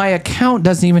 Yeah, but my account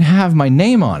doesn't even have my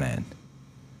name on it.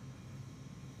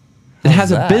 It has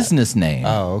that? a business name,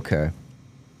 Oh, okay.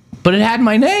 but it had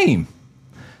my name.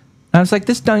 I was like,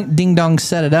 this ding dong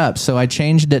set it up. So I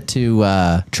changed it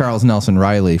to Charles Nelson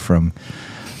Riley from.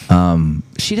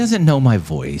 She doesn't know my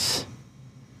voice.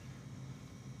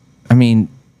 I mean,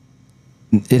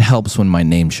 it helps when my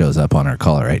name shows up on her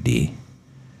caller ID.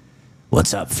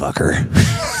 What's up, fucker?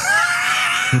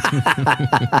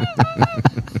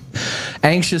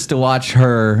 Anxious to watch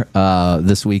her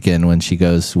this weekend when she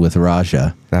goes with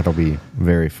Raja. That'll be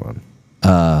very fun.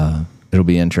 It'll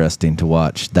be interesting to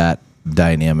watch that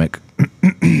dynamic.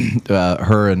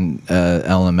 Her and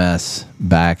LMS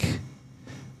back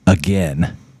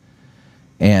again.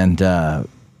 And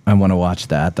I want to watch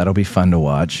that. That'll be fun to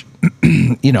watch.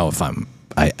 If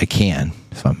I can,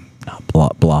 if I'm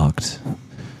not blocked.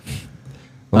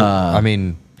 Well, I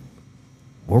mean,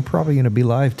 we're probably going to be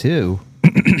live too.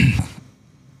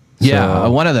 Yeah,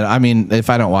 So- one of the. I mean, if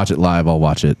I don't watch it live, I'll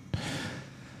watch it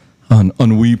on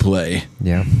WePlay.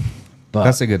 Yeah. But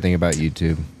That's a good thing about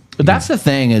YouTube. But that's the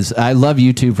thing is, I love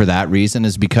YouTube for that reason.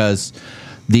 Is because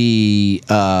you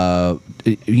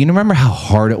remember how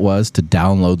hard it was to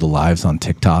download the lives on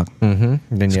TikTok? Mm-hmm.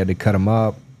 Then you had to cut them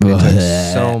up. It took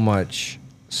so much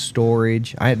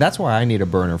storage. That's why I need a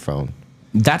burner phone.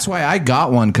 That's why I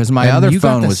got one, because my And other you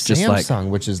got phone the was just like, Samsung,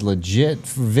 which is legit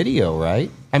for video, right?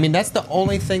 I mean, that's the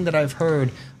only thing that I've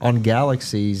heard on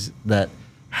Galaxies that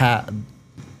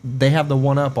they have the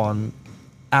one up on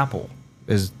Apple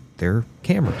is their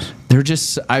cameras.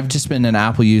 I've just been an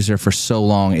Apple user for so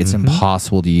long, it's Mm-hmm.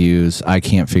 impossible to use. I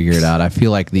can't figure it out. I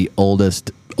feel like the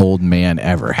oldest old man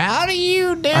ever. How do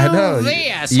you do I know.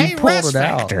 this? You Hey, pulled Rest it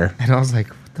out. Factor. And I was like,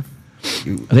 what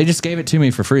the They just gave it to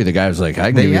me for free. The guy was like,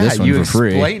 I can give you this one you for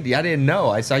free. explained. I didn't know.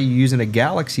 I saw you using a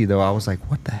Galaxy, though. I was like,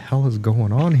 what the hell is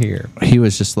going on here? He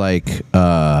was just like,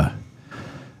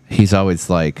 he's always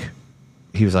like,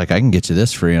 he was like, I can get you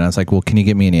this free. And I was like, well, can you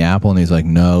get me any Apple? And he's like,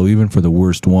 no, even for the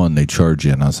worst one, they charge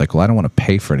you. And I was like, well, I don't want to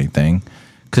pay for anything.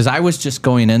 Because I was just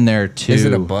going in there to. Is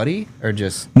it a buddy or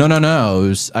just. No.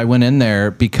 I went in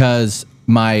there because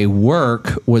my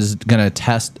work was going to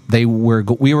test. We were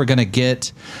going to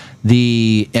get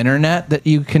the internet that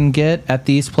you can get at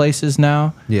these places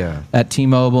now. Yeah. At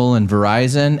T-Mobile and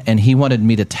Verizon, and he wanted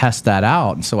me to test that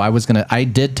out. And so I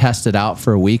did test it out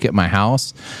for a week at my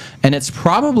house, and it's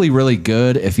probably really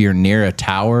good if you're near a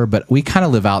tower, but we kind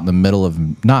of live out in the middle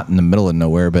of, not in the middle of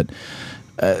nowhere, but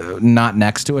not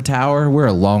next to a tower. We're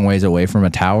a long ways away from a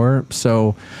tower,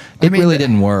 so it really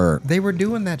didn't work. They were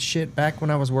doing that shit back when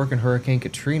I was working Hurricane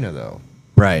Katrina, though.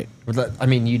 Right. I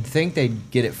mean, you'd think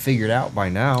they'd get it figured out by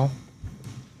now.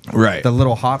 Right. The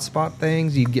little hotspot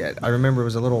things you get. I remember it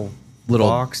was a little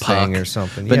box puck thing or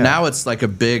something. But yeah. now it's like a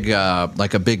big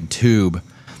tube,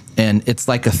 and it's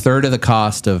like a third of the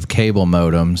cost of cable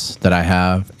modems that I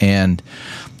have. And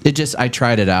I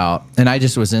tried it out, and I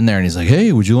just was in there, and he's like,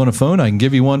 hey, would you want a phone? I can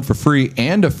give you one for free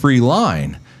and a free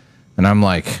line. And I'm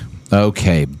like,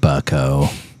 okay, bucko,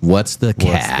 what's the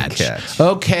catch?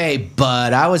 Okay,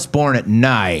 bud, I was born at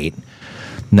night.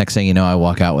 Next thing you know, I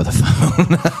walk out with a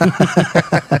phone.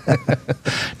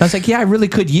 I was like, yeah, I really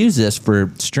could use this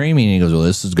for streaming. And he goes, well,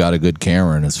 this has got a good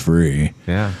camera and it's free.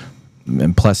 Yeah.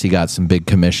 And plus, he got some big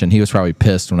commission. He was probably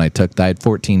pissed when I had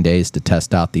 14 days to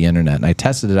test out the internet. And I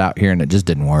tested it out here, and it just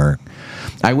didn't work.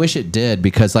 I wish it did,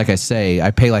 because, like I say,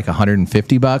 I pay like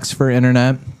 $150 for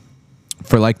internet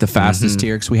for like the fastest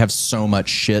tier, because we have so much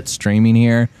shit streaming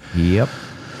here. Yep.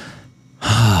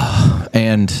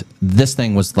 And this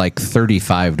thing was like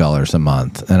 $35 a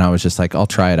month, and I was just like, I'll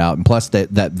try it out. And plus, that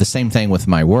the same thing with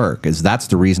my work is that's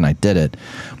the reason I did it.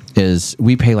 Is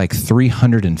we pay like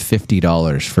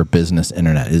 $350 for business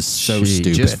internet. Is so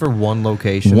stupid. Just for one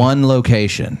location. One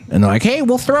location, and they're like, "Hey,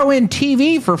 we'll throw in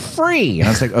TV for free." And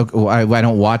I was like, okay, well, I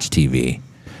don't watch TV.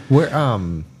 Where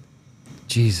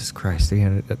Jesus Christ,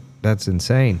 that's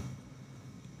insane.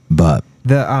 But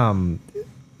The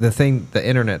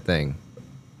internet thing.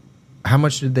 How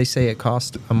much did they say it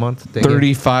cost a month?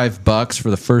 $35 for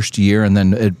the first year, and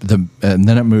then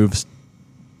it moves.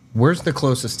 Where's the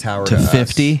closest tower to us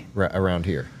 50 around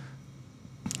here?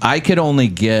 I could only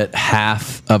get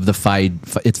half of the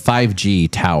it's 5G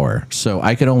tower, so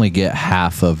I could only get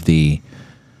half of the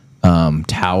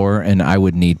tower, and I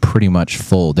would need pretty much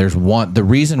full. There's one. The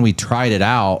reason we tried it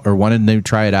out, or wanted to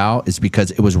try it out, is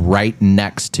because it was right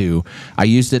next to. I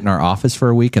used it in our office for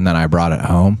a week, and then I brought it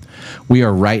home. We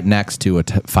are right next to a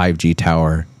 5G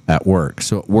tower at work,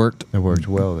 so it worked. It worked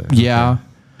well there. Yeah, Okay.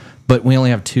 but we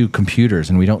only have 2 computers,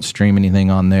 and we don't stream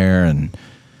anything on there, and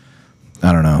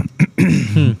I don't know.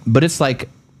 But it's like,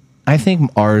 I think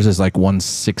ours is like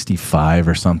 165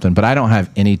 or something, but I don't have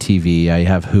any TV. I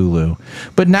have Hulu.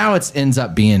 But now it ends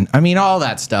up being, I mean, all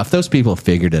that stuff, those people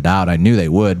figured it out. I knew they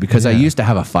would, because I used to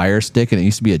have a Fire Stick, and it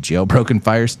used to be a jailbroken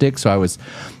Fire Stick, so I was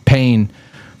paying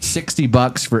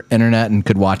 $60 for internet and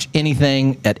could watch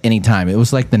anything at any time. It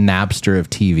was like the Napster of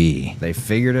TV. They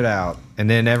figured it out. And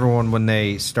then everyone, when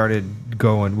they started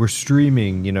going, we're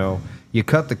streaming, you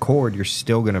cut the cord, you're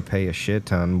still going to pay a shit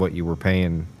ton what you were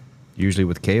paying usually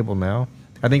with cable now.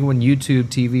 I think when YouTube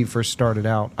TV first started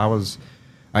out,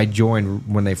 I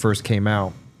joined when they first came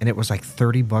out, and it was like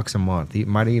 $30 a month. It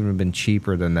might have even been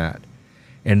cheaper than that.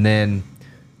 And then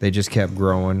they just kept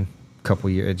growing.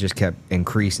 Couple years, it just kept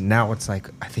increasing. Now it's like,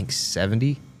 I think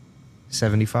 70,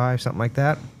 75, something like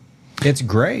that. It's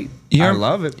great. I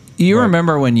love it. You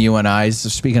remember when you and I,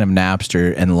 speaking of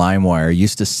Napster and LimeWire,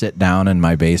 used to sit down in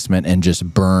my basement and just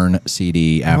burn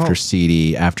CD after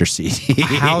CD after CD.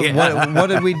 What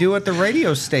did we do at the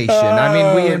radio station? I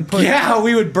mean, we input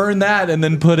we would burn that and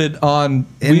then put it on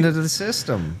into the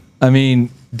system. I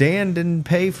mean, Dan didn't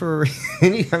pay for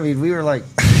any. I mean, we were like,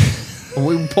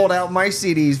 we pulled out my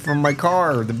CDs from my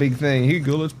car. The big thing. Here you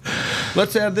go.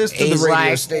 Let's add this to He's the radio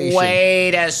like, station.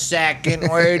 wait a second,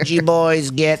 where'd you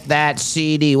boys get that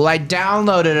CD? Well, I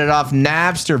downloaded it off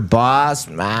Napster, boss.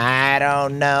 I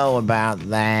don't know about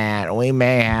that. We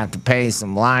may have to pay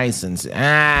some license.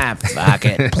 Fuck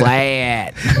it, play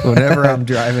it. Whenever I'm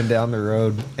driving down the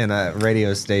road and a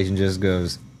radio station just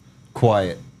goes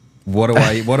quiet, what do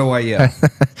I yell?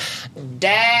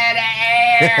 Dead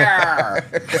air.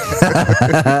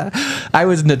 I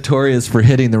was notorious for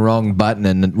hitting the wrong button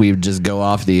and we would just go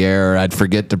off the air. Or I'd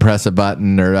forget to press a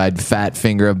button or I'd fat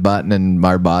finger a button and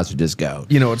our boss would just go.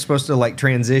 You know, it's supposed to like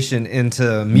transition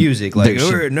into music, like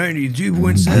we're at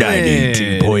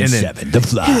 92.7. 92.7 The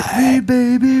Fly. Hey,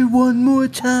 baby, one more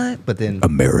time. But then,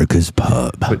 America's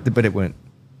Pub. but it went.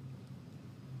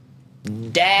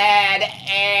 Dead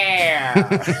air.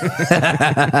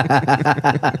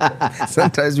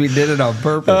 Sometimes we did it on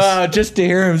purpose. Just to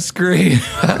hear him scream.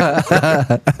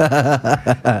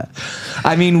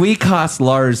 I mean, we cost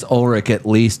Lars Ulrich at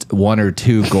least 1 or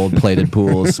 2 gold-plated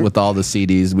pools with all the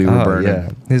CDs we were burning. Yeah.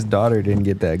 His daughter didn't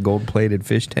get that gold-plated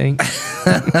fish tank.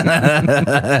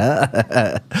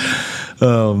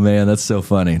 Oh, man, that's so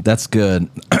funny. That's good.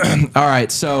 All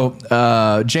right, so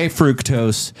Jay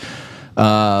Fructose.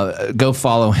 Go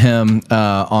follow him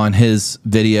on his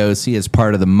videos. He is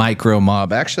part of the Micro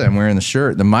Mob. Actually, I'm wearing the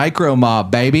shirt. The Micro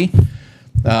Mob, baby.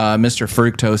 Mr.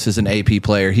 Fructose is an AP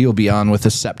player. He will be on with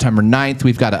us September 9th.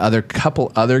 We've got a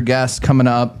couple other guests coming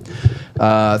up.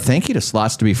 Thank you to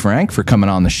Slots to Be Frank for coming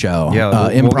on the show. Yeah,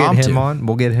 impromptu. get him on.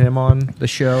 We'll get him on the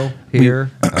show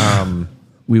here.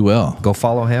 We will. Go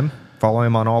follow him. Follow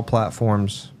him on all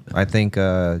platforms. I think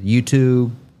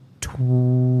YouTube,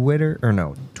 Twitter, or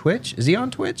no, Twitch. Is he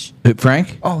on Twitch?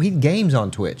 Frank? Oh, he games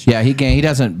on Twitch. Yeah, he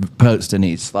doesn't post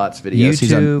any Slots videos.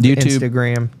 He's on YouTube,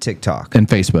 Instagram, TikTok, and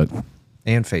Facebook.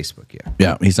 and Facebook. Yeah.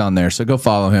 Yeah, he's on there. So go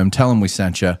follow him. Tell him we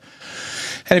sent you.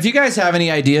 And if you guys have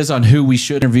any ideas on who we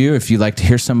should interview, if you'd like to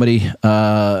hear somebody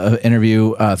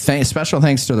interview, special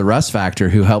thanks to the Russ Factor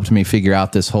who helped me figure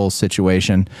out this whole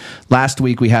situation. Last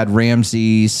week we had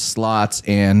Ramsey, Slots,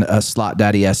 and Slot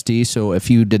Daddy SD. So if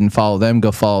you didn't follow them,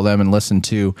 go follow them and listen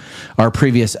to our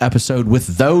previous episode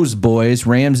with those boys.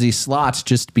 Ramsey Slots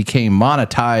just became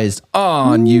monetized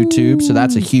on YouTube, so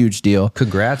that's a huge deal.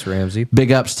 Congrats, Ramsey.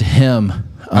 Big ups to him.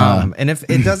 And if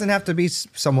it doesn't have to be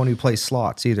someone who plays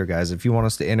slots either, guys. If you want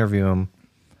us to interview him,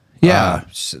 Yeah.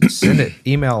 send it.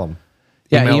 Email him.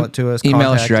 Yeah, email it to us.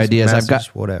 Email us contact your ideas. message,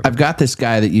 whatever. I've got this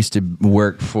guy that used to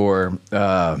work for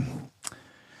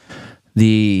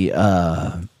the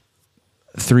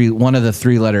one of the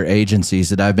 3-letter agencies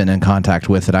that I've been in contact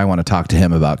with that I want to talk to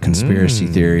him about conspiracy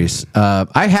theories.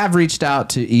 I have reached out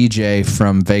to EJ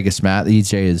from Vegas Matt.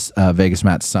 EJ is Vegas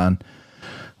Matt's son.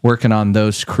 Working on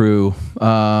those crew.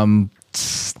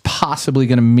 Possibly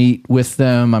going to meet with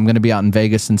them. I'm going to be out in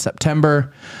Vegas in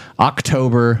September,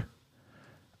 November,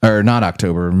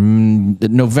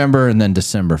 and then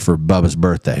December for Bubba's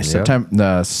birthday.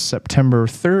 Yep. September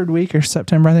 3rd week or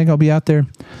September, I think I'll be out there.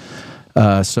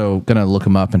 So going to look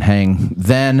him up and hang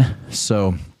then.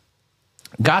 So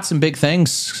got some big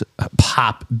things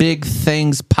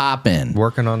popping.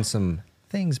 Working on some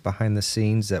things behind the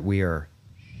scenes that we're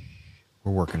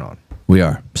working on. We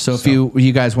are. So if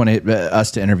you guys want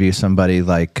us to interview somebody,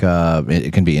 like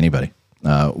it can be anybody,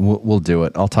 we'll do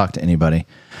it. I'll talk to anybody.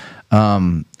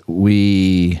 I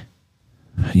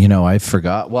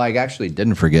forgot. Well, I actually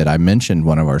didn't forget. I mentioned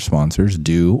one of our sponsors,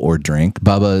 Do or Drink.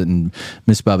 Bubba and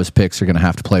Miss Bubba's Picks are going to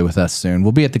have to play with us soon.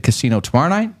 We'll be at the casino tomorrow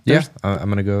night. Yeah, I'm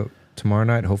going to go tomorrow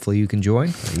night. Hopefully you can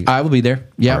join. I will be there.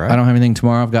 Yeah, All right. I don't have anything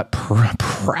tomorrow. I've got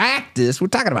practice. We're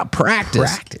talking about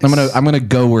practice. I'm gonna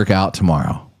go work out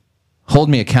tomorrow. Hold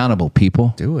me accountable,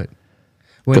 people. Do it.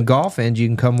 When golf ends, you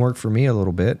can come work for me a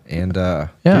little bit. And Yeah.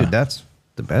 dude, that's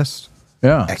the best.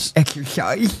 Yeah.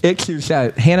 Exercise.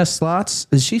 Hannah Slots,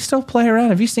 does she still play around?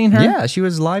 Have you seen her? Yeah, she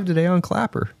was live today on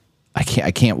Clapper. I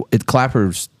can't.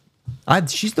 Clapper's.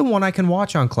 She's the one I can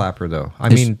watch on Clapper, though. I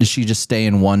mean, does she just stay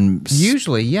in one?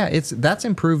 usually, yeah, that's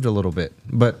improved a little bit.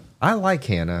 But I like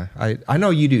Hannah. I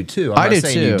know you do too. I'm I not do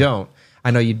saying too. you don't.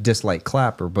 I know you dislike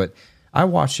Clapper, but I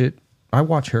watch it. I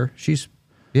watch her. It's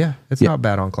not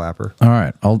bad on Clapper. All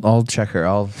right, I'll check her.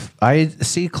 I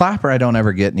see Clapper. I don't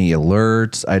ever get any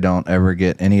alerts. I don't ever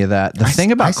get any of that. The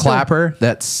thing about Clapper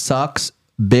that sucks,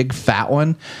 big fat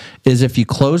one, is if you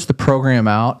close the program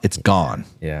out, it's gone.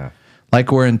 Yeah. Like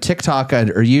where in TikTok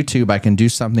or YouTube, I can do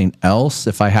something else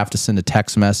if I have to send a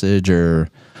text message or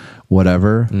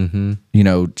whatever.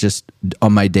 Mm-hmm. Just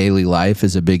on my daily life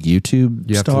as a big YouTube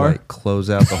You have star. to close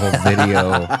out the whole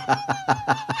video.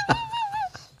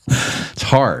 It's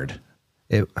hard.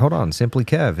 Hold on, Simply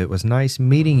Kev. It was nice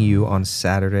meeting you on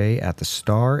Saturday at the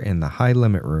Star in the High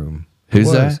Limit Room. Who's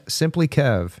It was that? Simply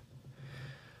Kev.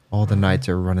 All the nights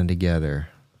are running together.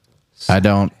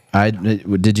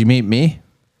 Did you meet me?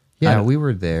 Yeah, we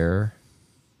were there.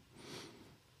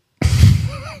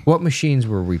 What machines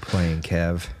were we playing,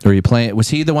 Kev? Were you playing? Was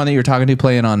he the one that you were talking to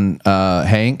playing on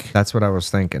Hank? That's what I was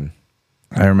thinking.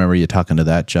 I remember you talking to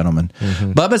that gentleman.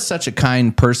 Bubba's such a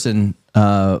kind person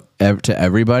to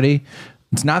everybody.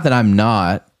 It's not that I'm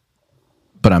not,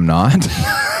 but I'm not.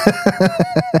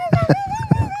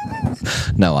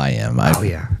 No, I am.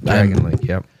 Dragon Link,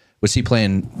 yep. Was he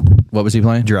playing? What was he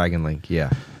playing? Dragon Link, yeah.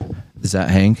 Is that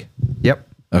Hank? Yep.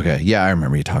 Okay, yeah, I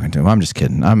remember you talking to him. I'm just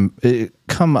kidding.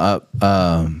 Come up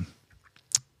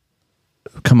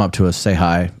to us, say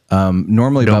hi.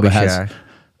 Normally, Don't Bubba be has shy.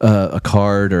 A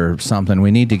card or something.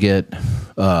 We need to get.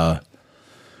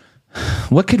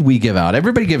 What could we give out?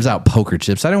 Everybody gives out poker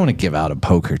chips. I don't want to give out a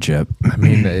poker chip. I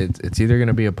mean, it's either going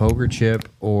to be a poker chip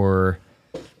or...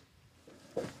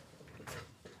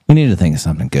 We need to think of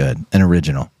something good and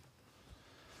original.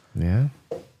 Yeah.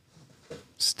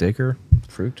 Sticker,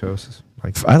 fructose.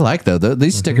 I like though.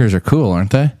 These stickers are cool,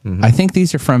 aren't they? I think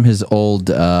these are from his old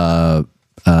clothing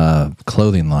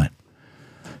line.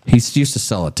 He used to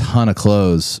sell a ton of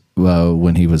clothes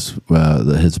when he was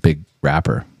his big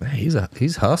rapper. He's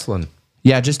hustling.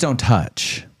 Yeah, just don't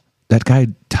touch. That guy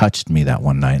touched me that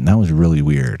one night, and that was really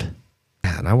weird.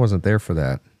 Man, I wasn't there for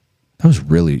that. That was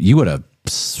really. You would have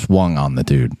swung on the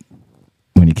dude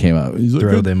when he came out. He's like,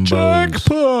 Throw them bows.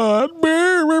 jackpot.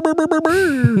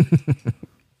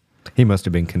 He must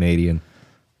have been Canadian.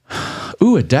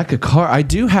 Ooh, a deck of cards. I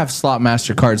do have Slot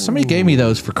Master cards. Somebody gave me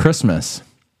those for Christmas.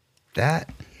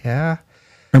 Yeah.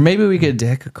 Or maybe we could.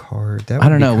 Deck of card. I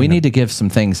don't know. We need to give some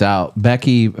things out.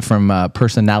 Becky from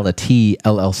Personality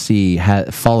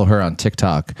LLC, follow her on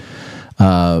TikTok.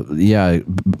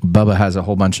 Bubba has a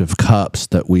whole bunch of cups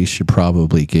that we should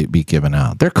probably be giving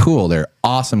out. They're cool. They're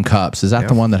awesome cups. Is that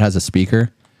the one that has a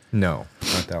speaker? No,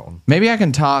 not that one. Maybe I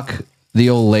can talk the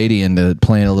old lady into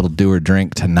playing a little do or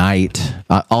drink tonight.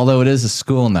 Although it is a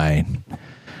school night.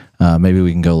 Maybe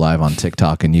we can go live on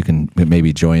TikTok and you can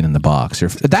maybe join in the box. Or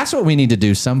that's what we need to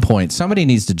do some point. Somebody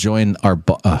needs to join our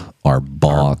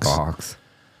box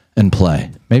and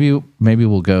play. Maybe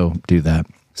we'll go do that.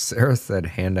 Sarah said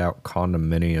hand out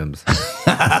condominiums.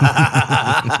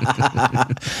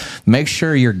 Make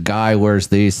sure your guy wears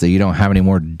these so you don't have any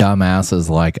more dumbasses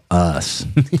like us.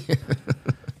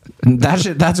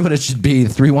 That's what it should be.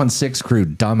 316 Crew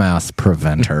Dumbass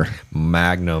Preventer.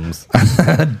 Magnums.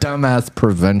 Dumbass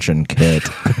Prevention Kit.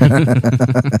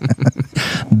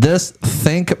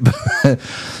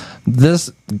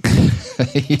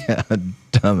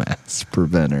 Dumbass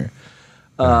Preventer.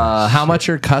 How much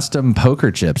are custom poker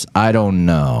chips? I don't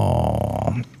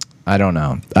know.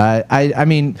 I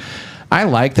mean, I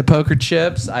like the poker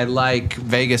chips. I like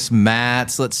Vegas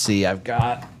mats. Let's see. I've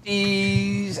got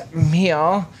these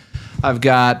here. I've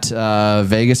got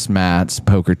Vegas mats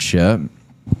poker chip.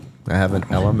 I have an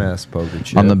LMS poker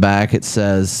chip. On the back it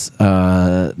says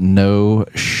no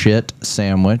shit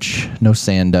sandwich, no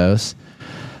Sandos.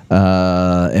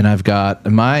 And I've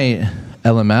got my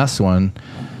LMS one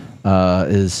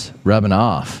is rubbing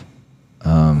off.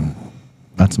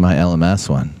 That's my LMS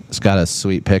one. It's got a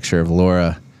sweet picture of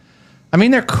Laura. I mean,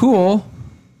 they're cool,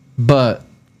 but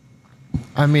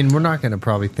I mean, we're not going to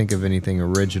probably think of anything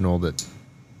original that.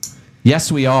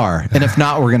 Yes, we are. And if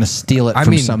not, we're going to steal it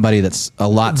from somebody that's a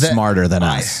lot smarter than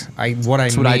us. That's what I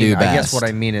do best. I guess what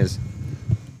I mean is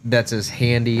that's as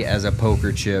handy as a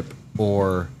poker chip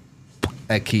or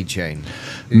a keychain.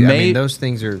 I mean, those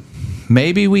things are.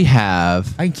 Maybe we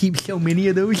have. I keep so many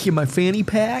of those in my fanny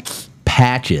pack.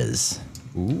 Patches.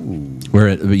 Ooh.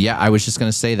 I was just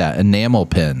going to say that. Enamel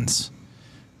pins.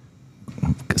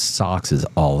 Socks is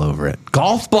all over it.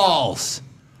 Golf balls.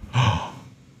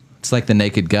 It's like the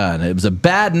Naked Gun. It was a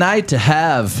bad night to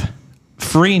have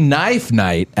free knife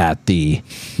night at the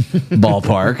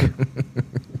ballpark.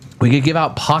 We could give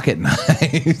out pocket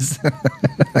knives.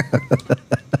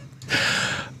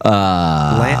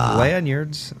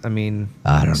 Lanyards. I mean,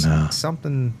 I don't know.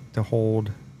 Something to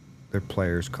hold their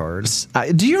players' cards.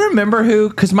 Do you remember who?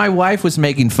 Because my wife was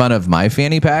making fun of my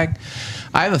fanny pack.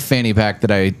 I have a fanny pack that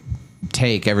I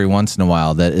take every once in a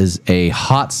while that is a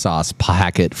hot sauce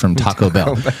packet from Taco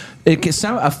Bell.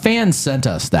 A fan sent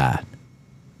us that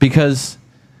because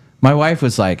my wife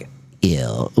was like,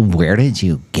 "Ew, where did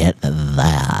you get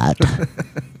that?"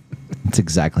 That's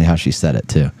exactly how she said it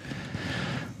too.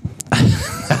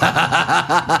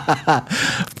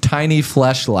 Tiny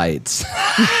fleshlights.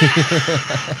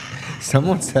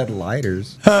 Someone said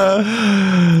lighters.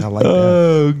 I like that.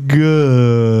 Oh,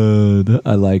 good.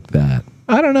 I like that.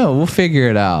 I don't know. We'll figure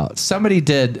it out. Somebody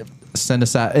did send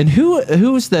us out. And who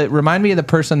was the? Remind me of the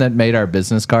person that made our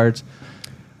business cards.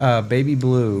 Baby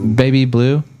Blue. Baby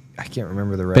Blue. I can't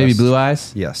remember the rest. Baby Blue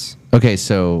Eyes. Yes. Okay,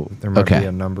 so There might be okay.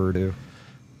 a number or two.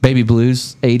 Baby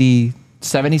Blues 80,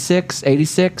 76,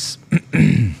 86.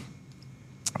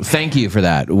 Thank you for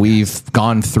that.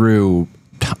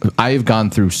 I've gone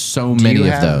through so many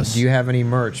of those. Do you have any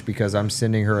merch? Because I'm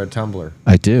sending her a tumbler.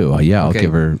 I do. Yeah, I'll Okay,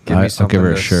 give her. give me I'll something give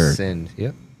her a to shirt. Send.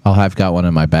 Yep. I've got one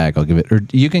in my bag. I'll give it, or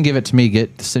you can give it to me.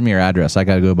 Send me your address. I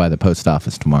got to go by the post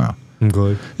office tomorrow.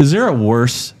 Good. Is there a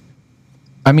worse?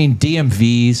 I mean,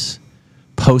 DMVs,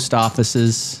 post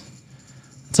offices.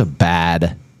 It's a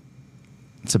bad.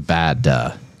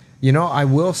 You know, I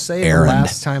will say Errand. the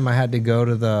last time I had to go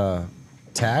to the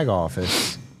tag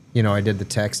office, I did the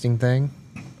texting thing.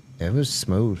 It was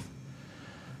smooth.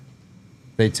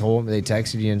 They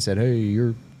texted you and said, "Hey,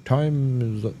 your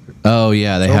time is." Oh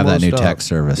yeah, they have that almost new up. text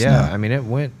service Yeah, now. I mean, it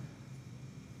went.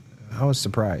 I was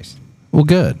surprised. Well,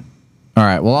 good. All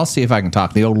right. Well, I'll see if I can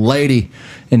talk the old lady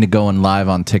into going live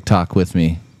on TikTok with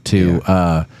me.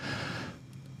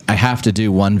 I have to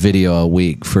do one video a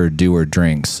week for do or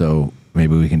drink, so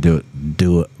maybe we can do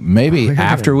it. Maybe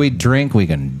after we drink, we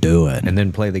can do it, And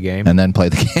then play the game. and then play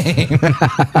the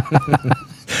game.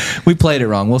 We played it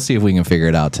wrong. We'll see if we can figure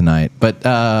it out tonight. But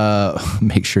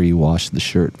make sure you wash the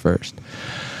shirt first.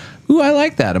 Ooh, I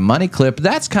like that. A money clip.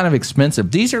 That's kind of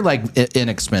expensive. These are like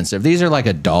inexpensive. These are like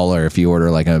 $1 if you order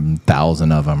like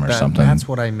 1,000 of them or something. That's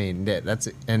what I mean.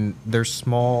 And they're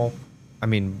small. I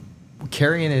mean,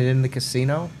 carrying it in the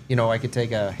casino, I could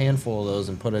take a handful of those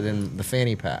and put it in the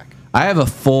fanny pack. I have a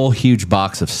full, huge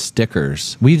box of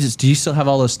stickers. Do you still have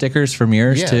all those stickers from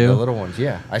yours Yeah, too? the little ones.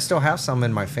 Yeah, I still have some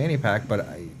in my fanny pack, but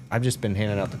I've just been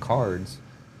handing out the cards.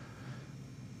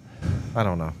 I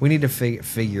don't know. We need to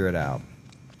figure it out.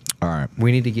 All right.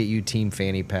 We need to get you Team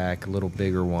Fanny Pack, a little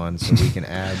bigger one, so we can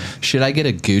add. Should I get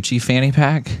a Gucci fanny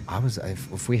pack?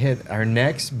 If we hit our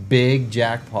next big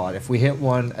jackpot, if we hit a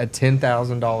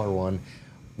 $10,000 one,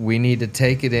 we need to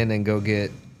take it in and go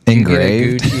get.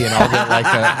 Engraved? You get a Gucci, and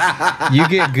I'll get you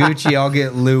get Gucci, I'll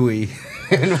get Louis.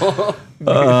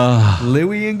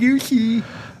 Louis and Gucci.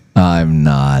 I'm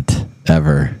not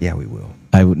ever. Yeah, we will.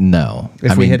 I would no.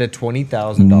 If I we mean, hit a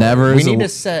 $20,000, never we is a- need to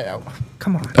set. Oh,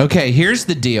 come on. Okay, here's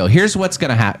the deal. Here's what's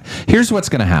gonna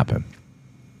happen.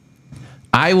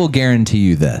 I will guarantee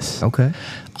you this. Okay.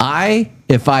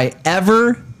 If I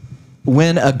ever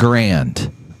win a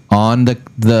grand on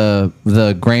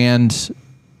the grand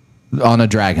on a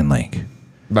Dragon Link,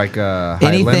 Like a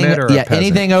high limit or a peasant?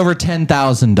 anything over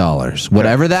 $10,000,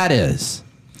 whatever that is,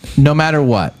 no matter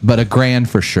what, but a grand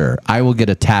for sure. I will get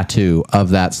a tattoo of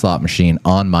that slot machine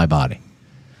on my body.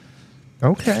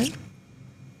 Okay.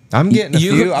 I'm getting a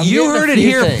few. I'm You getting a heard it few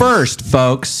here things. first,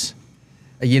 folks.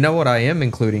 You know what I am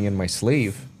including in my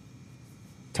sleeve?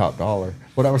 Top dollar.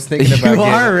 What I was thinking about. You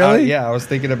getting, are, really? yeah, I was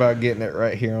thinking about getting it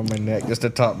right here on my neck, just a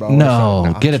top dollar. No,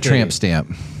 I'm get a kidding. tramp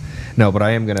stamp. No, but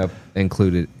I am gonna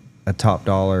include a top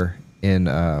dollar in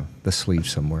the sleeve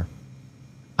somewhere.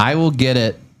 I will get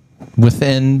it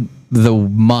within the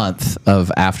month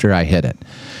of after I hit it.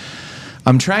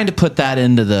 I'm trying to put that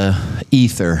into the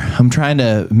ether. I'm trying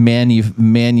to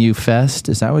manifest.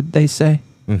 Is that what they say?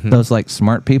 Those like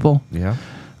smart people? Yeah.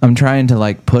 I'm trying to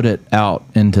like put it out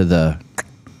into the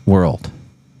world.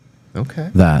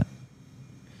 Okay. That.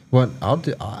 Well,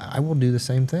 I will do the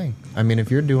same thing. I mean,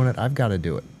 if you're doing it, I've got to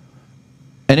do it.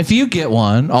 And if you get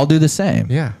one, I'll do the same.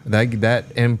 Yeah. That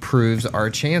improves our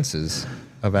chances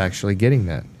of actually getting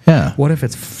that. Yeah. What if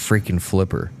it's freaking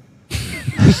Flipper?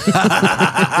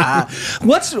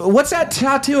 What's that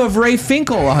tattoo of Ray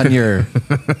Finkel on your?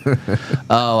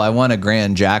 Oh, I won a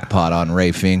grand jackpot on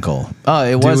Ray Finkel. Oh,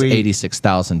 it was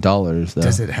 $86,000 though.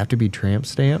 Does it have to be tramp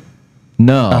stamp?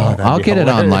 No, that'd I'll be get it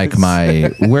on like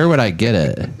hilarious. my. Where would I get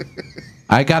it?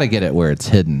 I got to get it where it's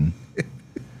hidden.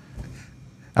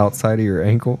 Outside of your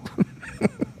ankle?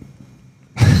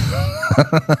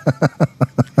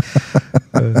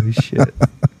 Oh, shit.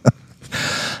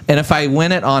 And if I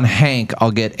win it on Hank,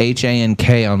 I'll get HANK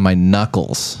on my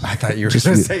knuckles. I thought you were going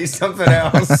to say something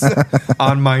else.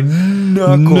 On my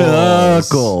knuckles.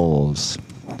 Knuckles.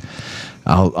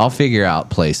 I'll figure out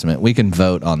placement. We can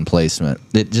vote on placement.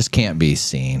 It just can't be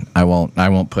seen. I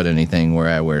won't put anything where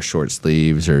I wear short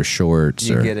sleeves or shorts.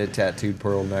 You or get a tattooed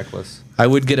pearl necklace. I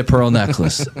would get a pearl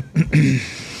necklace.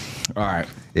 All right.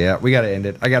 Yeah, we got to end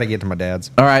it. I got to get to my dad's.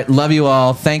 All right. Love you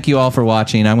all. Thank you all for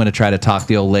watching. I'm going to try to talk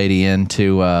the old lady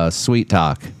into sweet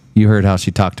talk. You heard how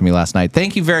she talked to me last night.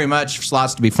 Thank you very much,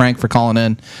 Slots to be Frank, for calling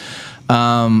in.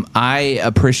 I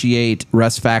appreciate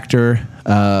Russ Factor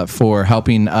for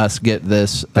helping us get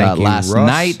this Thank you, last Russ.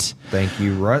 night. Thank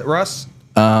you, Russ.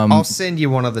 I'll send you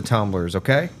one of the tumblers,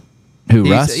 okay? Who,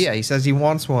 Russ? Yeah, he says he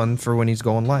wants one for when he's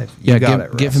going live. Yeah, You got it,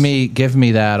 Russ. give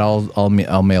me that. I'll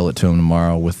mail it to him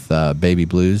tomorrow with Baby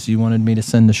Blues. You wanted me to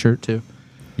send the shirt to?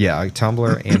 Yeah, a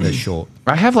tumbler and a short.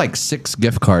 I have like 6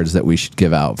 gift cards that we should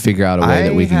give out. Figure out a way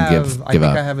that we can give I think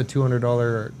out. I have a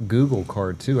 $200 Google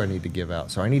card too. I need to give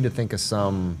out, so I need to think of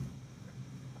some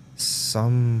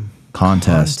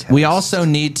contest. We also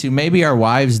need to, maybe our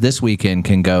wives this weekend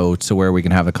can go to where we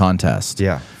can have a contest.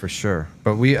 Yeah, for sure.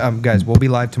 But we guys, we'll be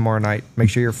live tomorrow night.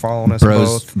 Make sure you're following us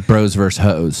both. Bros versus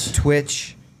hoes.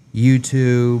 Twitch,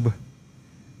 YouTube,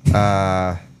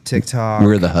 TikTok.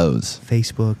 We're the hoes.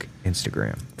 Facebook,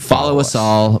 Instagram. Follow us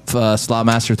all,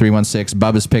 Slotmaster316,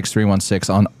 Bubba's Picks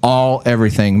 316 on all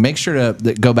everything. Make sure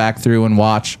to go back through and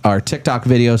watch our TikTok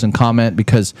videos and comment,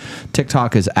 because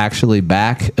TikTok is actually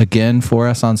back again for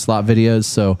us on slot videos.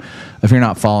 So if you're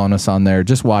not following us on there,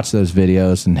 just watch those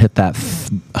videos and hit that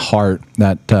heart.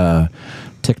 That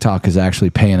TikTok is actually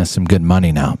paying us some good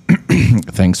money now.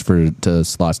 Thanks to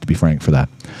Slots to be frank for that.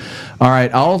 All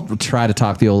right, I'll try to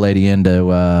talk the old lady into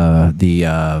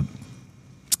the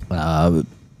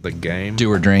game.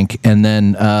 Do or drink. And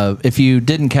then if you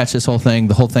didn't catch this whole thing,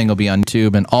 the whole thing will be on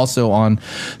YouTube and also on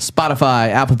Spotify,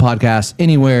 Apple Podcasts,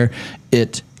 anywhere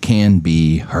it can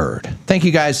be heard. Thank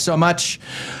you guys so much.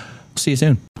 See you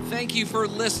soon. Thank you for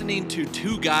listening to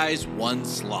Two Guys, One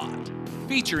Slot,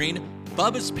 featuring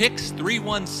Bubba's Picks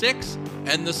 316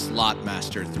 and the Slot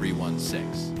Master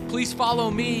 316. Please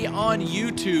follow me on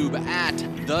YouTube at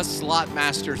the Slot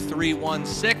Master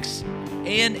 316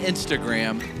 and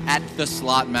Instagram at the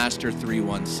Slot Master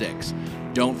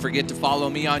 316. Don't forget to follow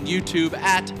me on YouTube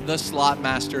at the Slot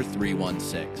Master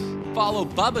 316. Follow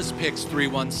Bubba's Picks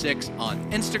 316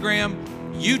 on Instagram,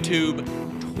 YouTube,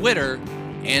 Twitter,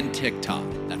 and TikTok.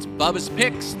 That's Bubba's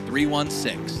Picks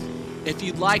 316. If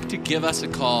you'd like to give us a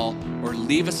call or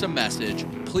leave us a message,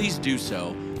 please do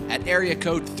so at area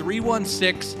code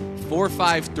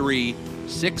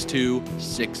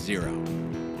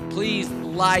 316-453-6260. Please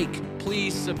like,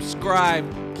 please subscribe,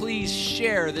 please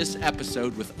share this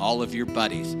episode with all of your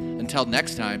buddies. Until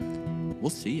next time,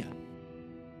 we'll see ya.